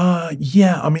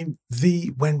 Yeah. I mean,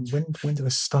 when did I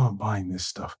start buying this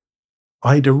stuff?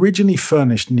 I'd originally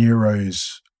furnished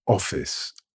Nero's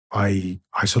office. I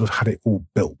sort of had it all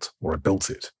built, or I built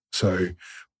it. So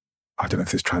I don't know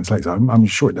if this translates. I'm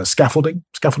sure it does. Scaffolding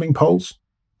poles.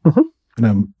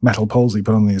 Mm-hmm. Metal poles that you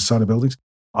put on the side of buildings.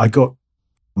 I got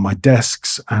my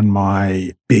desks and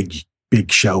my big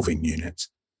shelving units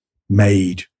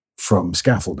made from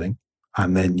scaffolding,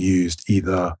 and then used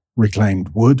either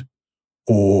reclaimed wood,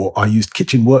 or I used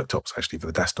kitchen worktops actually for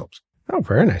the desktops. Oh,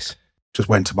 very nice. Just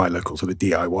went to my local sort of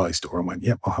DIY store and went,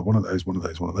 yep, I'll have one of those,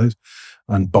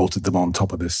 and bolted them on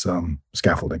top of this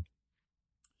scaffolding.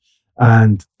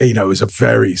 And, it was a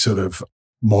very sort of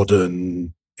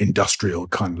modern industrial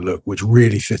kind of look, which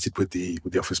really fitted with the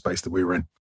office space that we were in.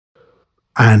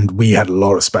 And we had a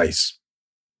lot of space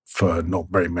for not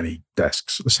very many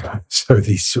desks. So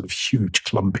these sort of huge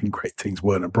clumping great things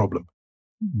weren't a problem.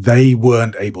 They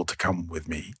weren't able to come with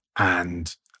me.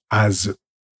 And as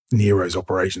Nero's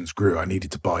operations grew, I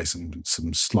needed to buy some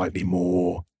slightly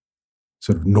more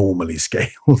sort of normally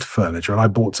scaled furniture. And I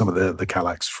bought some of the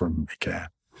Kallax from IKEA.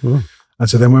 And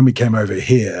so then when we came over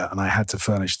here and I had to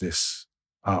furnish this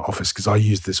office, because I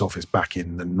used this office back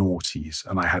in the noughties,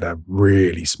 and I had a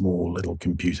really small little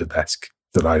computer desk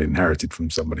that I'd inherited from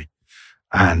somebody,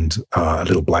 and a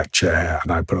little black chair,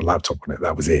 and I put a laptop on it.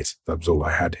 That was it. That was all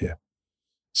I had here.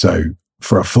 So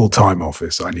for a full-time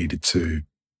office, I needed to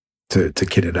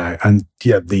kit it out. And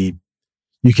yeah,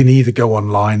 you can either go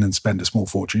online and spend a small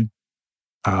fortune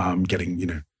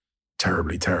getting,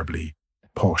 terribly, terribly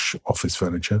posh office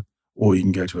furniture, or you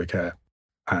can go to IKEA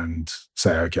and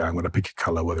say, okay, I'm going to pick a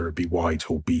color, whether it be white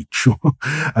or beige,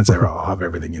 and say, right, I'll have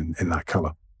everything in that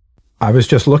color. I was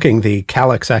just looking, the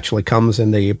Kallax actually comes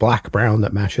in the black brown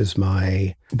that matches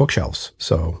my bookshelves.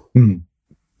 So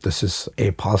this is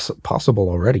a possible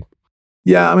already.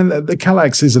 Yeah, I mean, the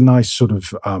Kallax is a nice sort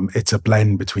of, it's a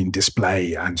blend between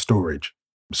display and storage.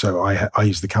 So I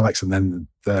use the Kallax, and then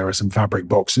there are some fabric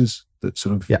boxes that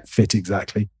sort of fit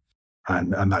exactly.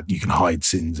 And that you can hide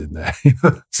sins in there.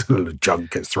 Sort of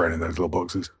junk gets thrown in those little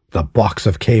boxes. The box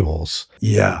of cables.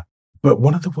 Yeah. But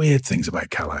one of the weird things about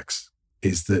Kallax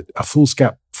is that a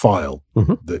foolscap file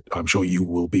that I'm sure you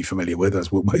will be familiar with,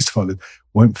 as will most files,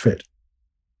 won't fit.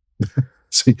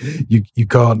 So you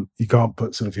can't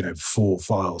put sort of 4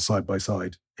 files side by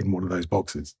side in one of those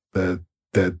boxes. They're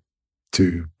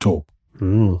too tall,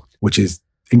 which is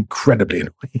incredibly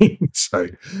annoying. So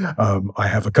I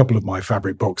have a couple of my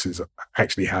fabric boxes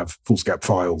actually have foolscap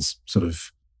files sort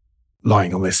of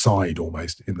lying on their side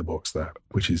almost in the box there,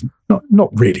 which is not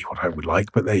really what I would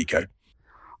like, but there you go.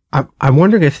 I'm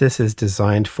wondering if this is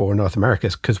designed for North America,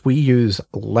 because we use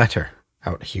letter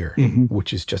out here,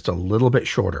 which is just a little bit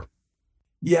shorter.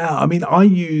 Yeah, I mean,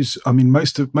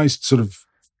 most sort of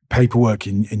paperwork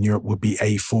in Europe would be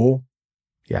A4.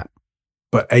 Yeah.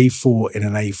 But A4 in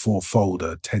an A4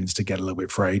 folder tends to get a little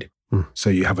bit frayed. So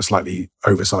you have a slightly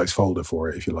oversized folder for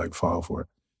it, if you like, file for it.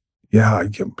 Yeah,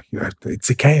 it's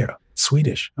IKEA, it's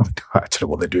Swedish. I don't know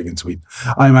what they're doing in Sweden.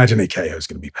 I imagine IKEA is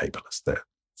going to be paperless there.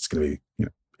 It's going to be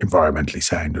environmentally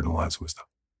sound and all that sort of stuff.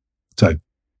 So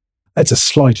it's a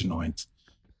slight annoyance.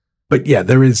 But yeah,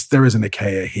 there is an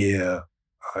IKEA here.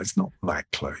 It's not that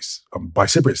close. By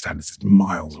Cypriot standards, it's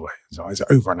miles away. So it's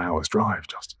over an hour's drive,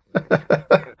 Justin.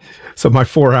 So my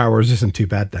 4 hours isn't too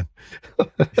bad then.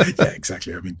 Yeah,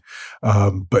 exactly. I mean,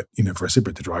 but for a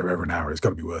Cypriot to drive over an hour, it's got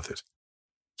to be worth it.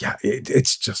 Yeah,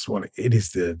 it's just it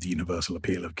is the universal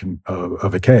appeal of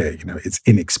IKEA. It's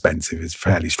inexpensive, it's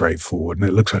fairly straightforward, and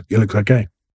it looks okay.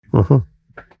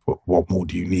 What more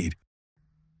do you need?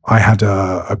 I had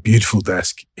a beautiful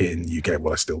desk in UK.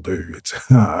 Well, I still do.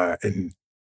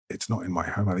 It's not in my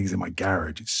home. I think it's in my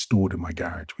garage. It's stored in my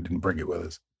garage. We didn't bring it with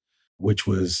us, which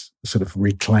was sort of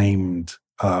reclaimed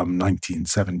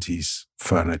 1970s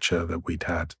furniture that we'd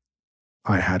had.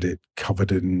 I had it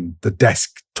covered in, the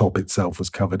desktop itself was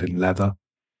covered in leather,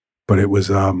 but it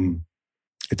was,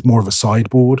 it's more of a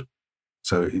sideboard.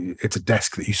 So it's a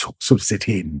desk that you sort of sit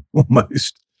in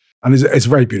almost. And it's a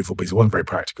very beautiful piece. It wasn't very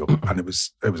practical. And it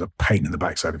was a pain in the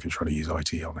backside if you're trying to use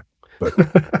IT on it.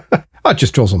 But I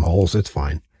just drill some holes. It's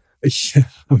fine. Yeah,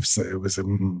 so it was.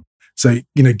 So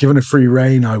given a free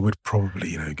rein, I would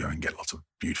probably go and get lots of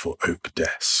beautiful oak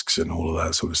desks and all of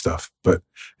that sort of stuff. But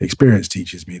experience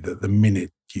teaches me that the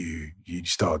minute you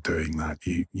start doing that,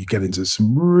 you get into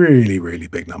some really, really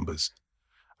big numbers,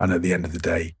 and at the end of the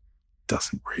day,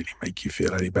 doesn't really make you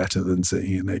feel any better than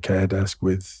sitting in a IKEA desk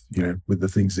with the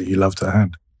things that you love to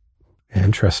hand.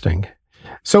 Interesting.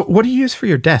 So what do you use for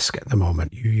your desk at the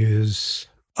moment? You use?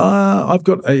 I've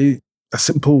got a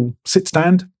simple sit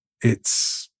stand.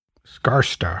 It's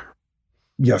Skarstar.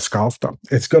 Yeah, Skarstar.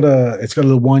 It's got a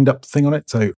little wind up thing on it.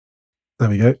 So there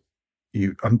we go.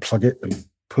 You unplug it and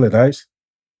pull it out,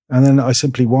 and then I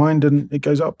simply wind and it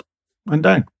goes up and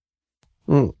down.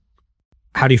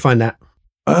 How do you find that?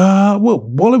 Well,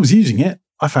 while I was using it,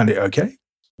 I found it okay.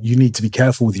 You need to be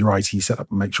careful with your IT setup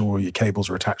and make sure your cables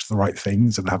are attached to the right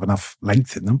things and have enough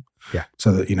length in them. Yeah.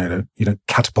 So that you don't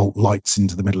catapult lights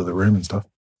into the middle of the room and stuff.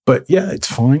 But yeah, it's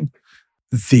fine.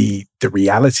 The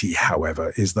reality,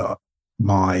 however, is that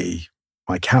my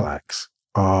Kallax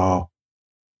are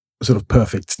sort of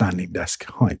perfect standing desk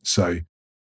height. So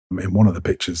in one of the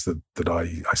pictures that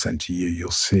I sent to you,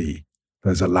 you'll see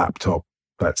there's a laptop.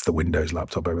 That's the Windows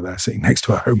laptop over there sitting next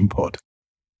to a HomePod.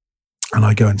 And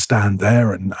I go and stand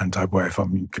there and type where if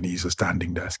I'm going to use a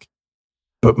standing desk.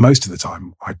 But most of the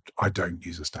time, I don't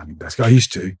use a standing desk. I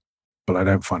used to, but I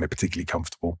don't find it particularly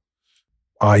comfortable.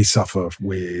 I suffer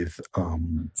with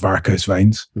varicose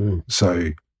veins.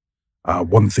 So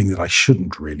one thing that I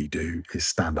shouldn't really do is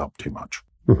stand up too much.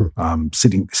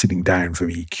 Sitting down for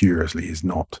me, curiously, is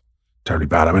not terribly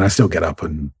bad. I mean, I still get up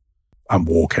and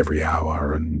walk every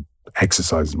hour and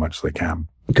exercise as much as I can.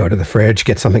 Go to the fridge,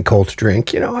 get something cold to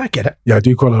drink. I get it. Yeah, I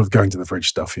do quite a lot of going to the fridge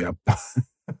stuff, yeah.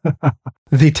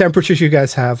 The temperatures you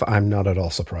guys have, I'm not at all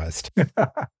surprised.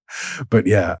 But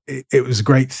yeah, it was a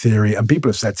great theory. And people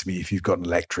have said to me, if you've got an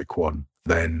electric one,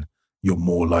 then you're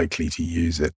more likely to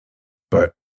use it.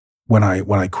 But when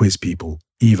I quiz people,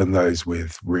 even those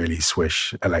with really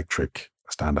swish electric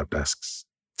stand-up desks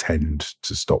tend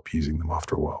to stop using them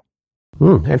after a while.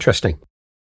 Interesting.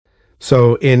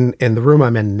 So in the room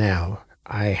I'm in now,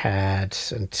 I had,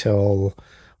 until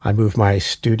I moved my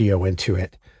studio into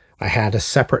it, I had a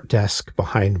separate desk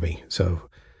behind me. So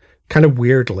kind of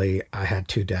weirdly, I had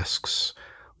two desks.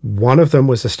 One of them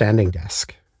was a standing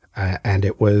desk, and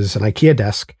it was an IKEA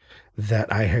desk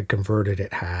that I had converted.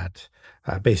 It had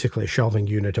basically a shelving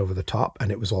unit over the top,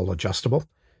 and it was all adjustable.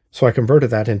 So I converted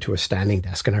that into a standing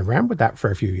desk, and I ran with that for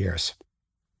a few years.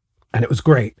 And it was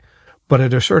great. But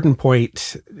at a certain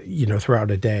point,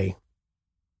 throughout a day,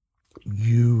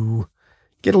 you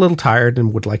get a little tired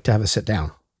and would like to have a sit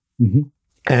down.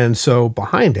 And so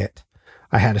behind it,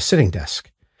 I had a sitting desk.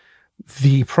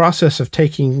 The process of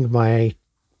taking my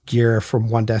gear from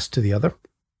one desk to the other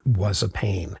was a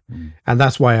pain. And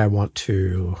that's why I want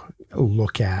to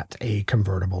look at a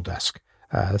convertible desk,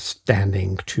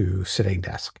 standing to sitting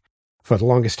desk. For the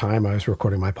longest time, I was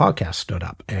recording my podcast stood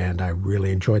up, and I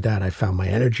really enjoyed that. I found my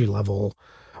energy level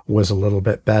was a little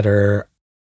bit better.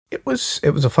 It was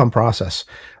a fun process.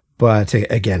 But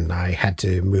again, I had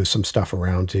to move some stuff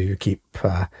around to keep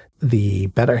the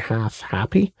better half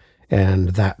happy, and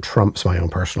that trumps my own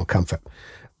personal comfort.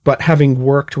 But having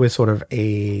worked with sort of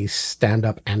a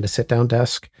stand-up and a sit-down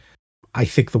desk, I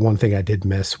think the one thing I did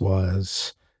miss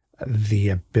was the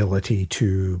ability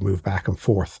to move back and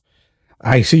forth.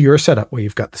 I see your setup where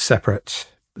you've got the separate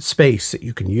space that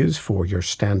you can use for your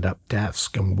stand-up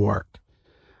desk and work.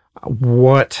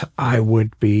 What I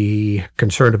would be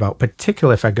concerned about,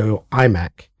 particularly if I go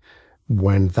iMac,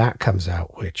 when that comes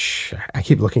out, which I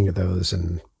keep looking at those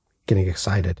and getting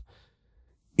excited,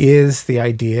 is the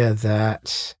idea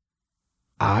that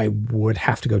I would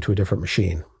have to go to a different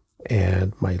machine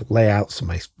and my layouts and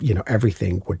my,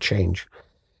 everything would change.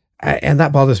 And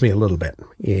that bothers me a little bit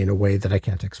in a way that I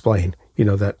can't explain,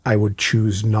 that I would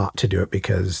choose not to do it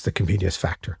because the convenience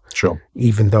factor. Sure.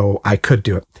 Even though I could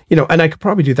do it, and I could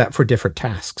probably do that for different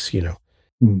tasks,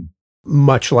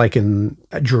 much like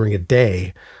during a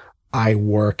day, I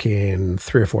work in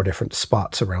 3 or 4 different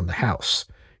spots around the house.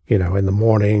 In the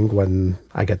morning when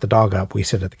I get the dog up, we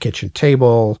sit at the kitchen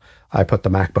table. I put the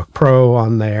MacBook Pro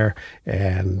on there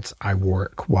and I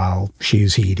work while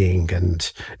she's eating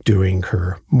and doing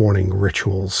her morning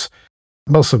rituals,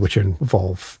 mostly which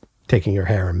involve taking her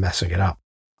hair and messing it up.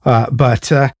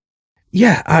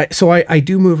 So I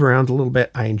do move around a little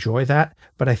bit. I enjoy that.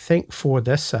 But I think for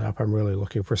this setup, I'm really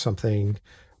looking for something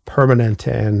permanent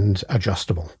and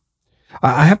adjustable.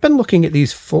 I have been looking at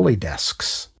these Fully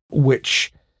desks,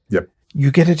 which you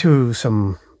get into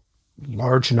some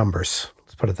large numbers,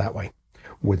 let's put it that way,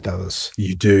 with those.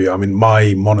 You do. I mean,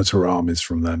 my monitor arm is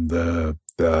from them,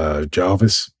 the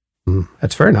Jarvis.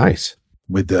 That's very nice.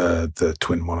 With the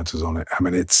twin monitors on it. I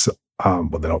mean, it's, well,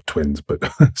 they're not twins,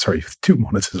 but sorry, 2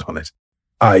 monitors on it.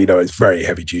 It's very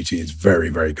heavy duty. It's very,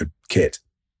 very good kit.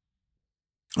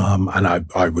 And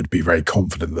I would be very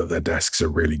confident that their desks are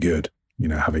really good,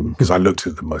 because I looked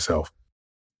at them myself.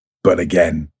 But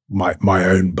again, my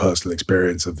own personal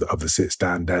experience of the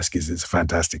sit-stand desk is it's a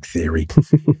fantastic theory.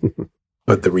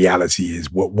 But the reality is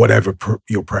whatever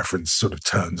your preference sort of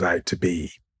turns out to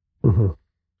be,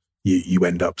 you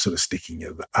end up sort of sticking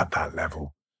at that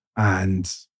level. And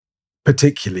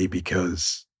particularly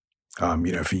because,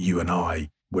 for you and I,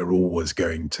 we're always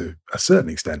going to a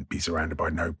certain extent be surrounded by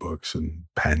notebooks and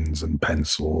pens and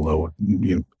pencil or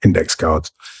index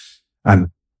cards.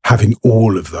 And having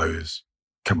all of those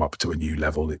come up to a new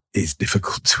level, it is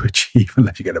difficult to achieve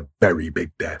unless you get a very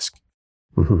big desk.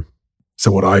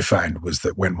 So what I found was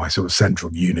that when my sort of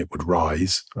central unit would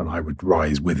rise and I would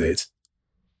rise with it,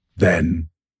 then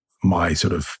my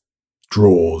sort of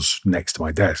drawers next to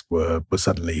my desk were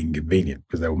suddenly inconvenient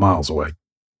because they were miles away.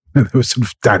 They were sort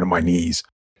of down on my knees,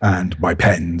 and my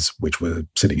pens, which were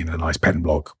sitting in a nice pen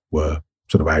block, were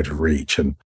sort of out of reach.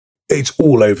 And it's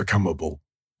all overcomable,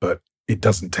 but it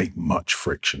doesn't take much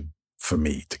friction for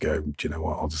me to go, do you know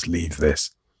what, I'll just leave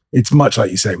this. it's much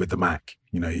like you say with the Mac.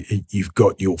 You've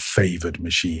got your favored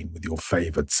machine with your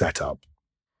favored setup.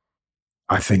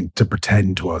 I think to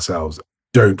pretend to ourselves,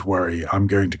 don't worry, I'm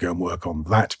going to go and work on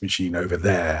that machine over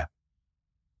there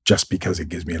just because it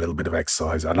gives me a little bit of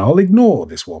exercise, and I'll ignore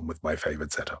this one with my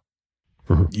favored setup.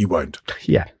 Mm-hmm. You won't.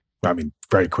 Yeah. I mean,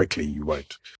 very quickly you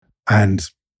won't. And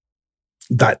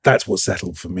that's what's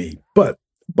settled for me. But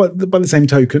by the same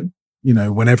token,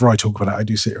 whenever I talk about it, I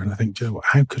do sit here and I think, Joe,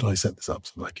 how could I set this up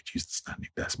so that I could use the standing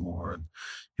desk more? And,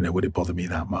 would it bother me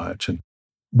that much? And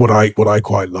what I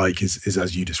quite like is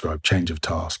as you described, change of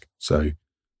task. So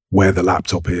where the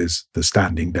laptop is, the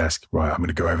standing desk, right, I'm going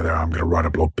to go over there, I'm going to write a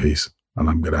blog piece, and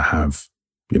I'm going to have,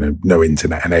 no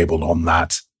internet enabled on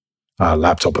that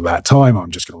laptop at that time.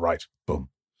 I'm just going to write, boom,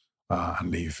 and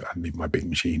leave my big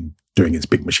machine doing its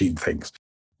big machine things.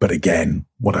 But again,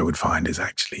 what I would find is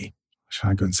actually, should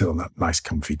I go and sit on that nice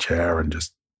comfy chair and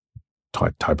just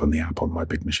type on the app on my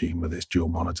big machine with its dual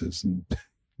monitors? And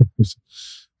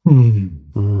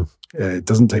it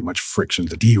doesn't take much friction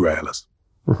to derail us.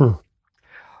 Mm-hmm.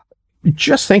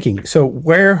 Just thinking, so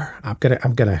where I'm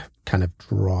gonna kind of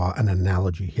draw an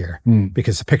analogy here,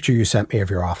 because the picture you sent me of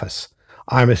your office,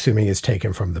 I'm assuming is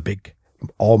taken from the big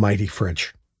almighty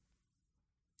fridge.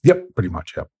 Yep, pretty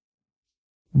much. Yep.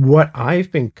 What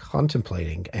I've been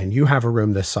contemplating, and you have a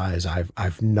room this size,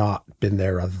 I've not been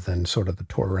there other than sort of the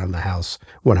tour around the house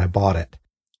when I bought it.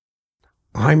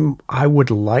 I would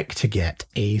like to get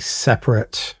a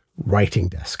separate writing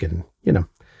desk, and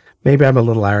maybe I'm a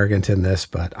little arrogant in this,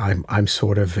 but I'm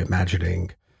sort of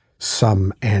imagining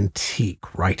some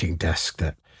antique writing desk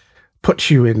that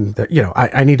puts you in the,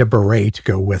 I need a beret to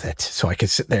go with it so I can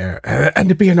sit there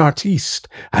and be an artiste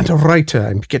and a writer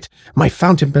and get my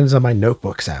fountain pens and my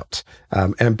notebooks out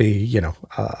and be,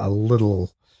 a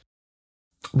little,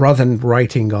 rather than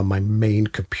writing on my main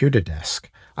computer desk,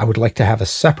 I would like to have a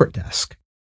separate desk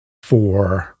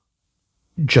for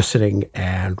just sitting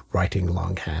and writing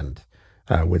longhand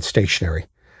with stationery.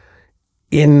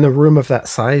 In a room of that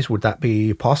size, would that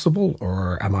be possible,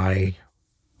 or am I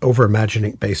over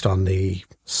imagining based on the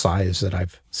size that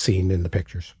I've seen in the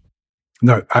pictures?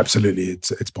 No, absolutely,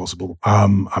 it's possible. I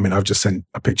mean, I've just sent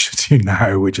a picture to you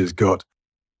now, which has got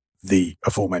the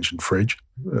aforementioned fridge.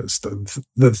 It's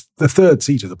the third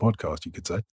seat of the podcast, you could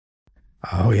say.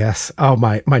 Oh yes. Oh,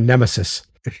 my nemesis.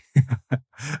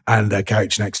 And a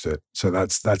couch next to it. So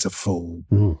that's a full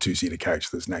 2-seater couch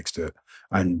that's next to it.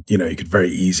 And, you could very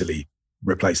easily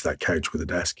replace that couch with a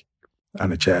desk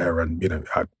and a chair. And,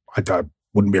 I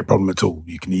wouldn't be a problem at all.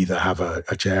 You can either have a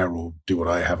chair or do what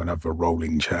I have and have a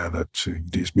rolling chair that you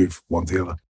just move one to the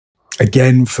other.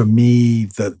 Again, for me,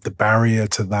 the barrier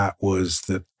to that was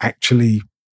that actually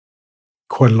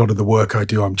quite a lot of the work I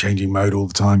do, I'm changing mode all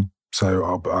the time.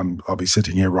 So I'll be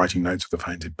sitting here writing notes with a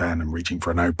fountain pen and reaching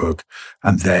for a notebook,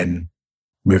 and then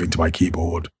moving to my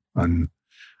keyboard. And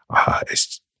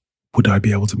would I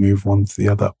be able to move one to the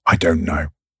other? I don't know.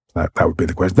 That would be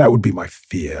the question. That would be my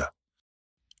fear.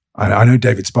 I know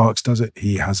David Sparks does it.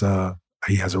 He has a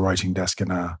writing desk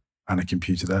and a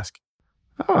computer desk.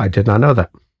 Oh, I did not know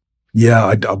that. Yeah,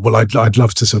 I'd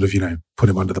love to sort of put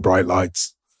him under the bright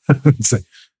lights and say,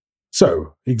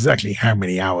 so exactly how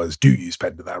many hours do you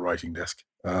spend at that writing desk?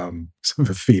 So I have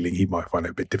a feeling he might find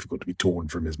it a bit difficult to be torn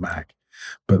from his Mac,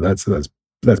 but that's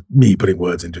me putting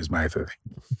words into his mouth, I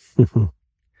think.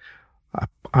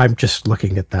 I'm just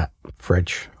looking at that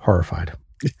fridge, horrified.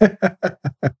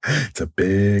 It's a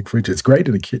big fridge. It's great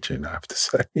in the kitchen, I have to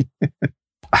say.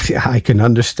 I can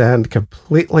understand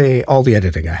completely all the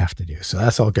editing I have to do, so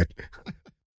that's all good.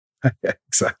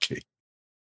 Exactly.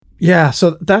 Yeah,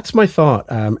 so that's my thought.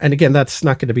 And again, that's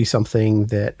not going to be something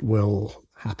that will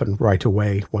happen right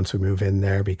away once we move in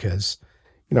there because,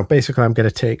 basically I've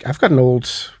got an old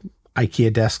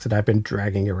IKEA desk that I've been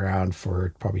dragging around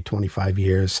for probably 25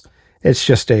 years. It's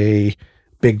just a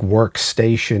big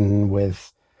workstation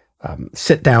with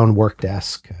sit-down work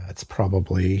desk. It's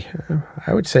probably,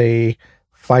 I would say,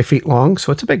 5 feet long,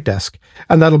 so it's a big desk.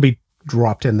 And that'll be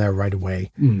dropped in there right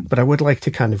away. But I would like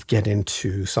to kind of get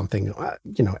into something,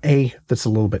 that's a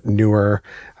little bit newer,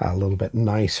 a little bit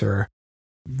nicer.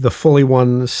 The Fully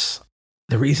ones,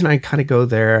 the reason I kind of go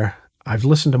there, I've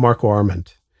listened to Mark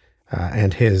Ormond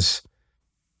and his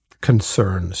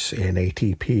concerns in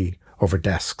ATP over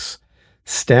desks.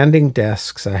 Standing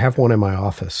desks, I have one in my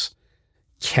office,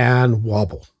 can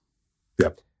wobble.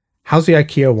 Yep. How's the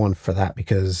IKEA one for that?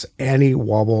 Because any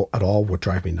wobble at all would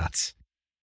drive me nuts.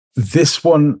 This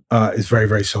one is very,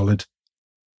 very solid.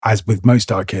 As with most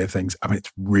IKEA things, I mean,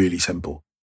 it's really simple.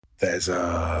 There's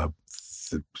the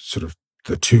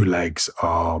 2 legs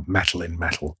are metal in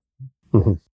metal.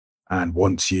 Mm-hmm. And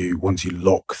once you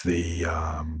lock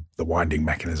the winding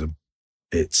mechanism,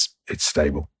 it's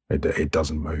stable. It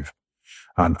doesn't move.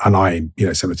 And I,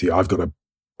 similar to you, I've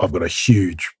got a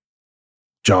huge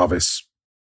Jarvis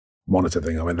monitor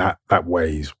thing. I mean, that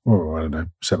weighs, I don't know,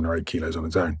 7 or 8 kilos on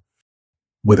its own,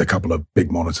 with a couple of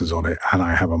big monitors on it, and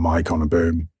I have a mic on a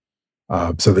boom.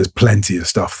 So there's plenty of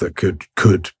stuff that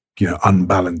could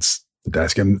unbalance the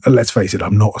desk. And let's face it,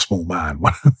 I'm not a small man.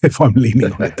 If I'm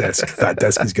leaning on a desk, that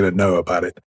desk is going to know about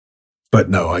it. But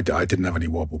no, I didn't have any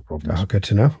wobble problems. Oh, good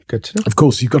to know. Good to know. Of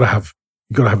course, you've got to have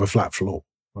a flat floor.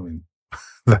 I mean,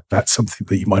 that's something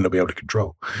that you might not be able to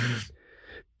control.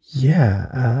 Yeah,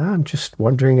 I'm just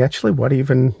wondering, actually, what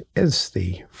even is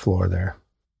the floor there?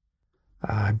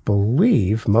 I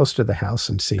believe most of the house,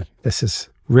 and see, this is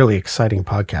really exciting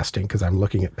podcasting because I'm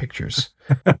looking at pictures.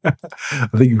 I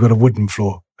think you've got a wooden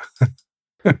floor.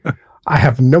 I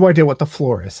have no idea what the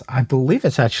floor is. I believe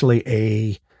it's actually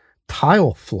a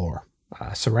tile floor,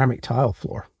 a ceramic tile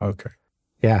floor. Okay.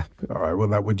 Yeah. All right. Well,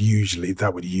 that would usually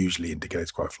indicate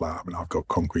it's quite flat. I mean, I've got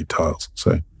concrete tiles,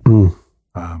 so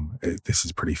this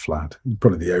is pretty flat.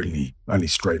 Probably the only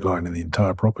straight line in the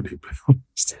entire property.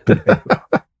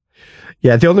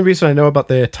 Yeah, the only reason I know about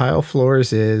the tile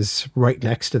floors is right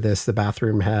next to this, the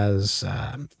bathroom has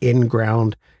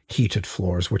in-ground heated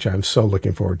floors, which I'm so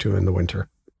looking forward to in the winter.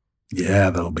 Yeah,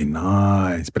 that'll be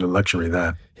nice. Bit of luxury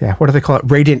there. Yeah, what do they call it?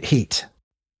 Radiant heat.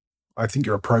 I think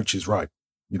your approach is right.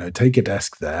 Take a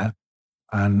desk there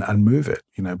and move it.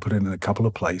 Put it in a couple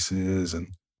of places and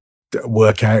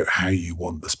work out how you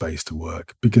want the space to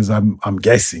work. Because I'm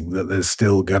guessing that there's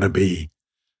still going to be,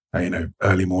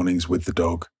 early mornings with the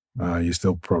dog. You're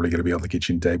still probably going to be on the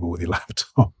kitchen table with your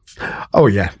laptop. Oh,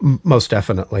 yeah, most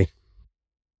definitely.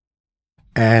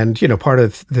 And, part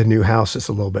of the new house is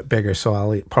a little bit bigger, so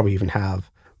I'll probably even have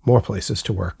more places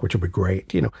to work, which will be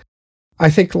great. I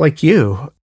think like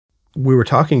you, we were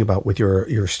talking about with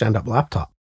your stand-up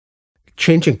laptop,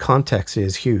 changing context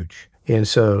is huge. And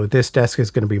so this desk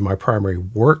is going to be my primary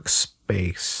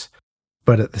workspace,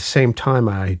 but at the same time,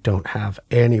 I don't have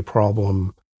any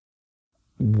problem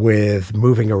with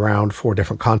moving around for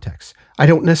different contexts. I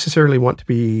don't necessarily want to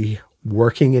be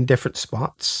working in different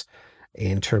spots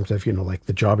in terms of, like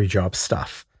the jobby job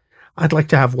stuff. I'd like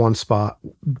to have one spot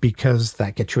because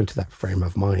that gets you into that frame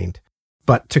of mind.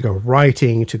 But to go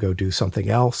writing, to go do something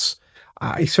else,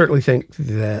 I certainly think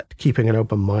that keeping an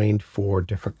open mind for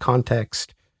different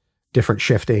context, different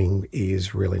shifting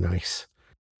is really nice.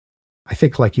 I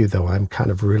think like you, though, I'm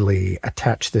kind of really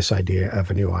attached to this idea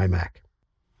of a new iMac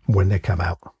when they come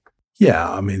out. Yeah,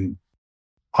 I mean,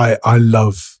 I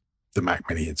love the Mac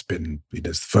Mini. It's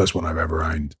the first one I've ever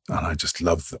owned, and I just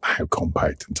love how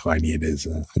compact and tiny it is,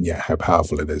 and yet how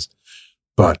powerful it is.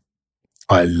 But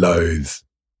I loathe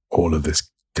all of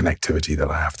this connectivity that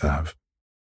I have to have,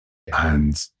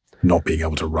 and not being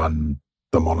able to run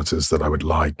the monitors that I would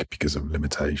like because of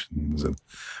limitations. And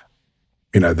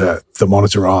the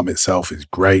monitor arm itself is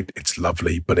great, it's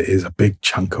lovely, but it is a big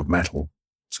chunk of metal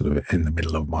sort of in the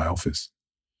middle of my office.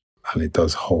 And it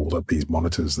does hold up these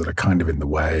monitors that are kind of in the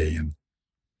way. And,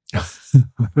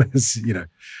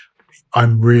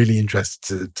 I'm really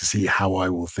interested to see how I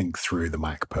will think through the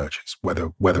Mac purchase,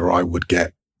 whether I would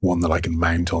get one that I can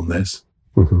mount on this.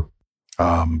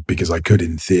 Mm-hmm. Because I could,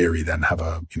 in theory, then have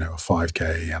a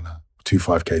 5K and two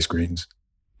 5K screens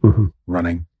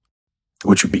running,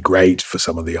 which would be great for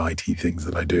some of the IT things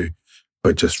that I do,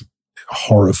 but just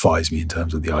horrifies me in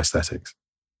terms of the aesthetics.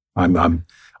 TJ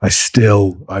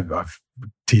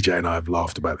and I have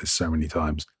laughed about this so many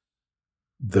times.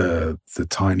 The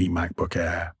tiny MacBook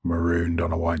Air marooned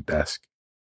on a white desk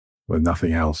with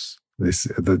nothing else.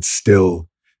 That's still,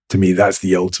 to me, that's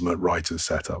the ultimate writer's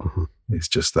setup. Mm-hmm. It's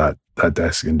just that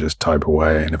desk and just type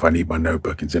away. And if I need my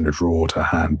notebook, it's in a drawer to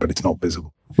hand, but it's not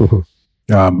visible. Mm-hmm.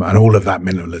 And all of that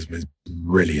minimalism is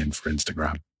brilliant for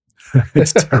Instagram.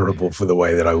 It's terrible for the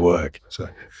way that I work. So,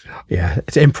 yeah,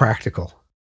 it's impractical.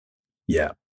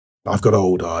 Yeah, I've got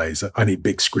old eyes. I need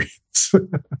big screens.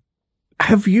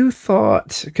 Have you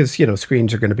thought, because,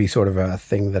 screens are going to be sort of a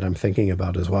thing that I'm thinking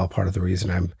about as well, part of the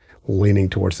reason I'm leaning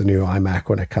towards the new iMac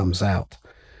when it comes out.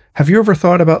 Have you ever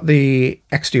thought about the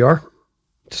XDR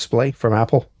display from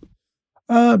Apple?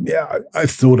 Yeah,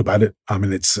 I've thought about it. I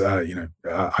mean, it's,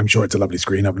 I'm sure it's a lovely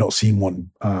screen. I've not seen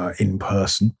one in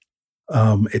person.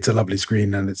 It's a lovely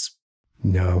screen, and it's...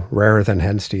 No, rarer than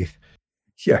hen's teeth.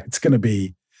 Yeah, it's going to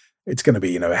be,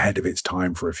 ahead of its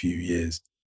time for a few years.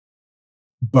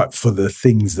 But for the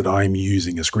things that I'm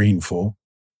using a screen for,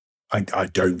 I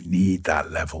don't need that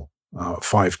level.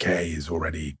 5K is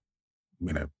already,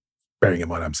 bearing in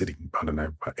mind I'm sitting,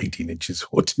 18 inches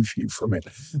or 2 feet from it.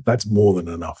 That's more than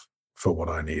enough. for what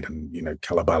I need. And,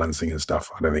 color balancing and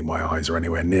stuff, I don't think my eyes are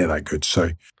anywhere near that good.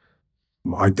 So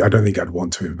I don't think I'd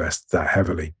want to invest that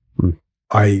heavily.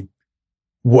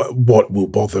 What will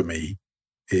bother me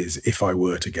is if I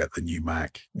were to get the new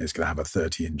Mac, it's going to have a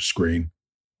 30-inch screen.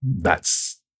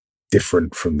 That's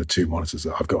different from the two monitors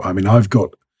that I've got. I mean, I've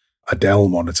got a Dell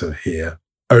monitor here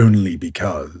only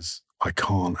because I've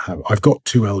got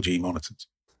two LG monitors,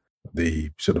 the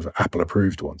sort of Apple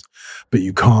approved ones, but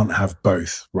you can't have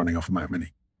both running off a Mac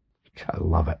Mini. I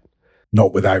love it.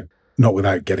 Not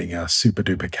without getting a super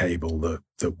duper cable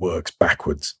that works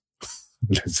backwards.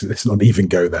 Let's not even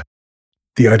go there.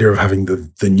 The idea of having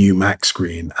the new Mac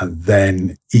screen and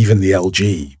then even the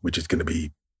LG, which is going to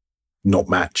be not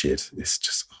match it, it's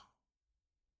just.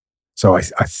 So I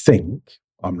think,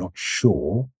 I'm not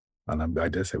sure, and I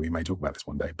dare say we may talk about this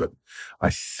one day, but I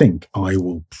think I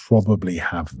will probably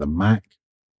have the Mac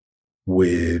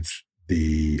with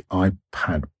the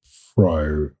iPad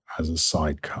Pro as a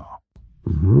sidecar.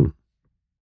 Mm-hmm.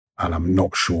 And I'm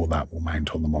not sure that will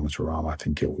mount on the monitor arm. I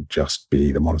think it will just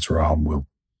be the monitor arm will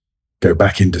go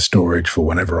back into storage for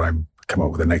whenever I come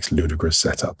up with the next ludicrous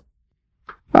setup.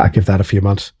 I'll give that a few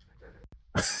months.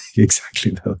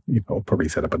 Exactly. I'll probably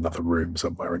set up another room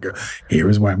somewhere and go, here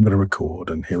is where I'm going to record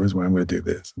and here is where I'm going to do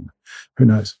this. And who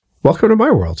knows? Welcome to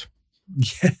my world.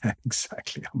 Yeah,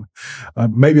 exactly.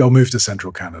 Maybe I'll move to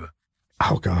central Canada.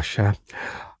 Oh, gosh.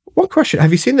 One question.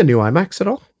 Have you seen the new iMacs at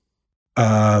all?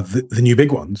 The new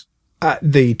big ones?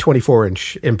 The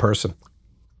 24-inch in person.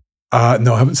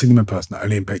 No, I haven't seen them in person,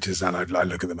 only in pictures, and I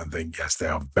look at them and think, yes, they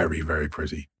are very, very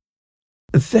pretty.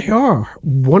 They are.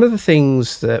 One of the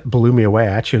things that blew me away,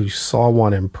 I actually saw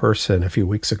one in person a few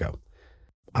weeks ago.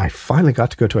 I finally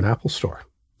got to go to an Apple store.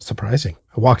 Surprising.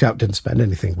 I walked out, didn't spend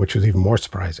anything, which was even more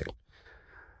surprising.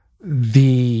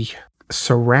 The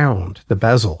surround, the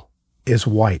bezel, is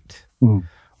white,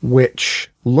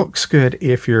 which looks good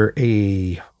if you're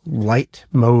a light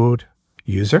mode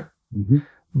user. Mm-hmm.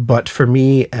 But for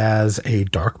me, as a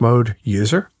dark mode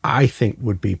user, I think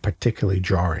would be particularly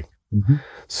jarring. Mm-hmm.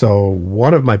 So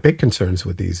one of my big concerns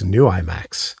with these new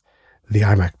iMacs, the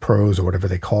iMac Pros or whatever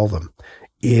they call them,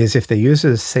 is if they use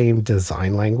the same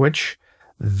design language,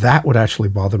 that would actually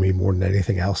bother me more than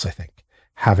anything else, I think,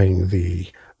 having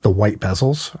the white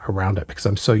bezels around it, because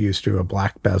I'm so used to a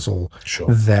black bezel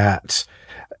that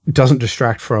doesn't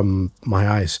distract from my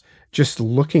eyes. Just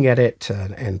looking at it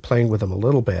and playing with them a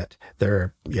little bit,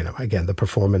 they're, again, the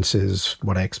performance is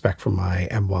what I expect from my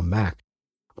M1 Mac.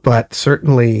 But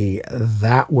certainly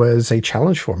that was a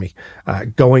challenge for me.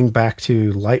 Going back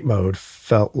to light mode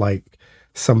felt like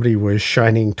somebody was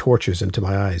shining torches into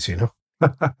my eyes,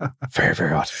 Very,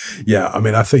 very odd. Yeah, I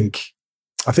mean, I think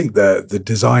the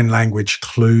design language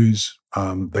clues,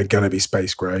 they're going to be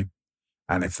space gray.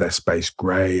 And if they're space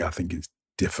gray, I think it's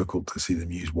difficult to see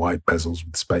them use white bezels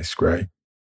with space gray.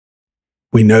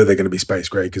 We know they're going to be space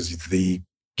gray because the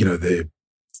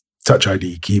Touch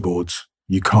ID keyboards,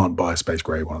 you can't buy a space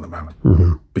gray one at the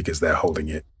moment because they're holding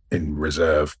it in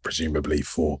reserve, presumably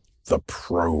for the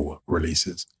Pro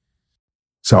releases.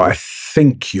 So I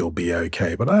think you'll be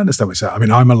okay, but I understand what you're saying. I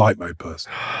mean, I'm a light mode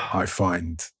person. I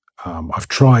find I've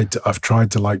tried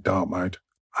to like dark mode,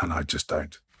 and I just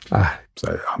don't.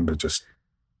 So it just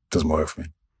doesn't work for me.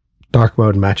 Dark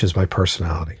mode matches my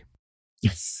personality.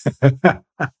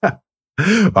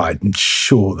 I'm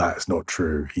sure that's not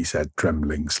true, he said,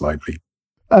 trembling slightly.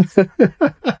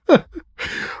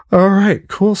 All right,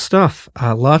 cool stuff.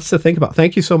 Lots to think about.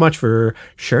 Thank you so much for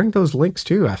sharing those links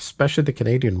too, especially the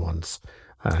Canadian ones.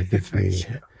 I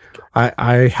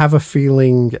have a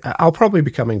feeling I'll probably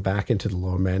be coming back into the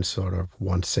Lowman sort of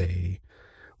once a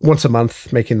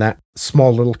month, making that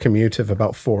small little commute of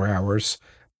about 4 hours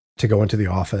to go into the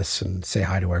office and say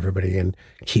hi to everybody and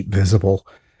keep visible.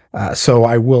 So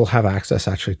I will have access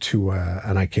actually to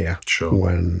an IKEA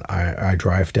when I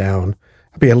drive down.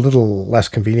 It'll be a little less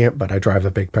convenient, but I drive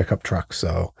a big pickup truck.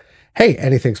 So, hey,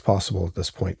 anything's possible at this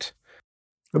point.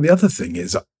 Well, the other thing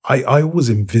is I always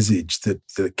envisage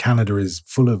that Canada is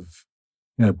full of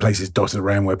places dotted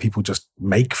around where people just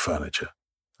make furniture.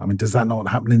 I mean, does that not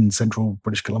happen in central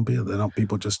British Columbia? They're not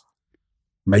people just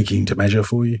making to measure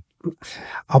for you?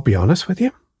 I'll be honest with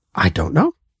you. I don't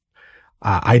know.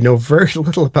 I know very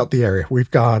little about the area. We've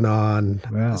gone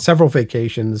on several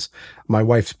vacations. My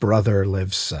wife's brother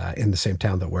lives in the same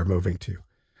town that we're moving to.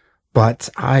 But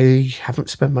I haven't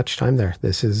spent much time there.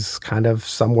 This is kind of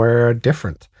somewhere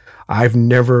different. I've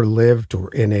never lived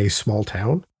in a small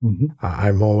town. Mm-hmm.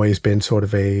 I've always been sort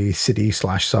of a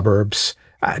city/suburbs,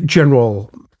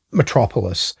 general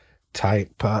metropolis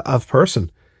type of person.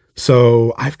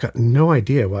 So I've got no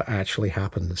idea what actually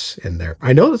happens in there.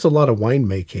 I know there's a lot of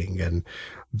winemaking, and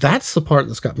that's the part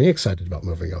that's got me excited about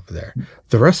moving over there.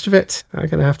 The rest of it, I'm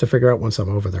going to have to figure out once I'm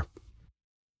over there.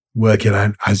 Work it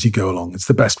out as you go along. It's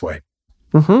the best way.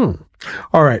 Mm-hmm.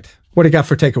 All right. What do you got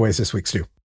for takeaways this week, Stu?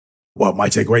 Well, my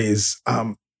takeaway is,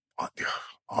 aren't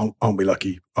we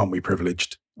lucky? Aren't we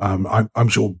privileged? I'm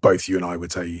sure both you and I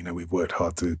would say, we've worked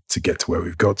hard to get to where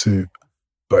we've got to,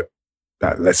 but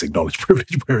let's acknowledge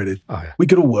privilege where it is. Oh, yeah. We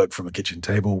could all work from a kitchen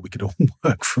table. We could all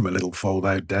work from a little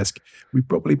fold-out desk. We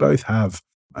probably both have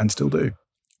and still do.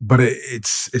 But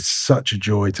it's such a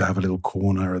joy to have a little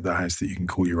corner of the house that you can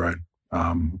call your own,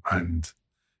 and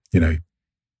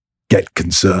get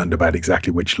concerned about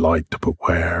exactly which light to put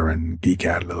where and geek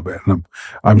out a little bit. And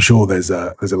I'm sure there's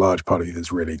a large part of you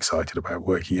that's really excited about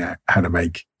working out how to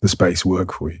make the space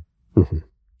work for you. Mm-hmm.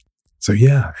 So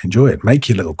yeah, enjoy it. Make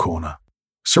your little corner.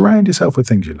 Surround yourself with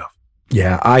things you love.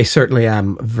 Yeah, I certainly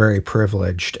am very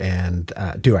privileged and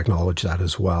do acknowledge that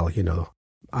as well.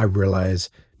 I realize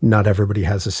not everybody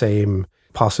has the same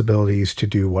possibilities to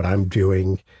do what I'm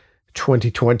doing.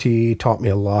 2020 taught me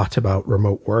a lot about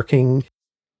remote working.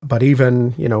 But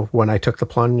even, when I took the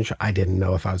plunge, I didn't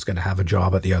know if I was going to have a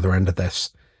job at the other end of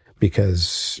this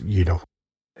because,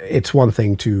 it's one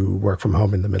thing to work from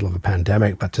home in the middle of a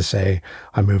pandemic, but to say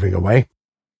I'm moving away,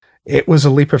 it was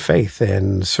a leap of faith.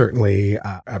 And certainly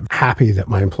I'm happy that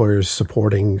my employer is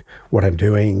supporting what I'm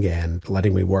doing and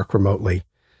letting me work remotely.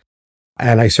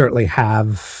 And I certainly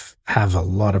have a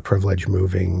lot of privilege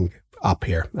moving up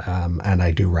here. And I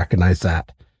do recognize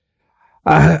that.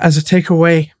 As a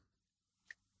takeaway,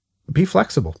 be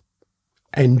flexible,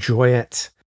 enjoy it,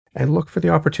 and look for the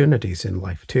opportunities in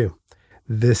life too.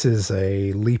 This is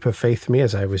a leap of faith for me.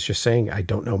 As I was just saying, I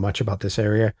don't know much about this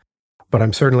area, but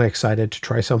I'm certainly excited to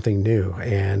try something new.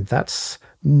 And that's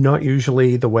not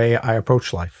usually the way I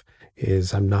approach life.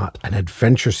 I'm not an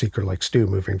adventure seeker like Stu,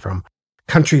 moving from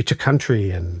country to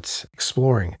country and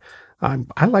exploring.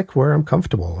 I like where I'm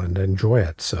comfortable and enjoy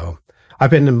it. So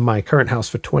I've been in my current house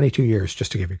for 22 years,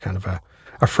 just to give you kind of a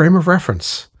frame of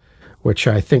reference, which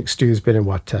I think Stu's been in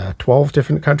 12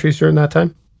 different countries during that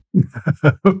time?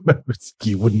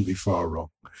 You wouldn't be far wrong.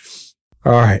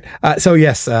 All right. So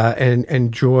yes, and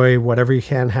enjoy whatever you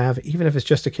can have, even if it's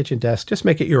just a kitchen desk. Just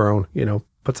make it your own,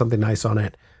 put something nice on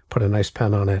it, put a nice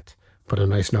pen on it, put a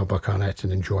nice notebook on it,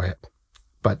 and enjoy it.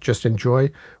 But just enjoy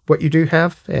what you do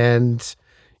have. And,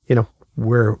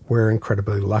 we're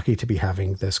incredibly lucky to be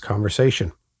having this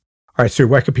conversation. All right, so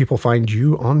where can people find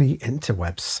you on the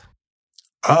interwebs?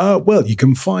 Well, you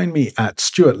can find me at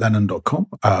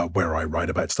stuartlennon.com, where I write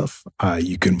about stuff.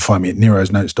 You can find me at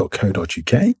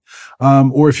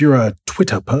nerosnotes.co.uk. Or if you're a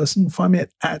Twitter person, find me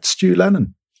at Stu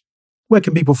Lennon. Where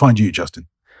can people find you, Justin?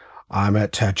 I'm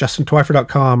at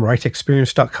justintwyfer.com,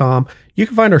 writeexperience.com. You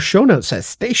can find our show notes at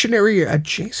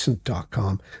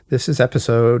stationaryadjacent.com. This is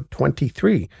episode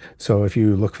 23. So if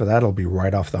you look for that, it'll be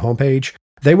right off the homepage.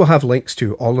 They will have links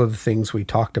to all of the things we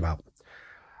talked about.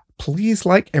 Please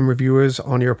like and review us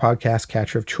on your podcast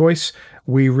catcher of choice.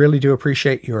 We really do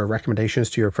appreciate your recommendations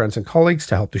to your friends and colleagues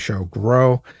to help the show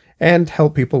grow and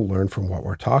help people learn from what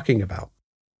we're talking about.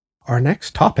 Our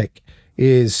next topic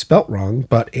is spelt wrong,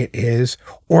 but it is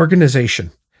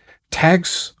organization.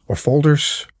 Tags or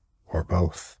folders or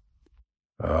both.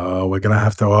 Oh, we're going to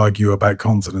have to argue about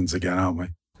consonants again, aren't we?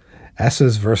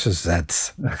 S's versus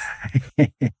Z's. Yeah,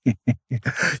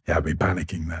 I've been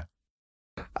panicking there.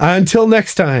 Until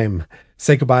next time,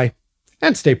 say goodbye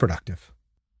and stay productive.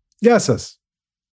 Yes,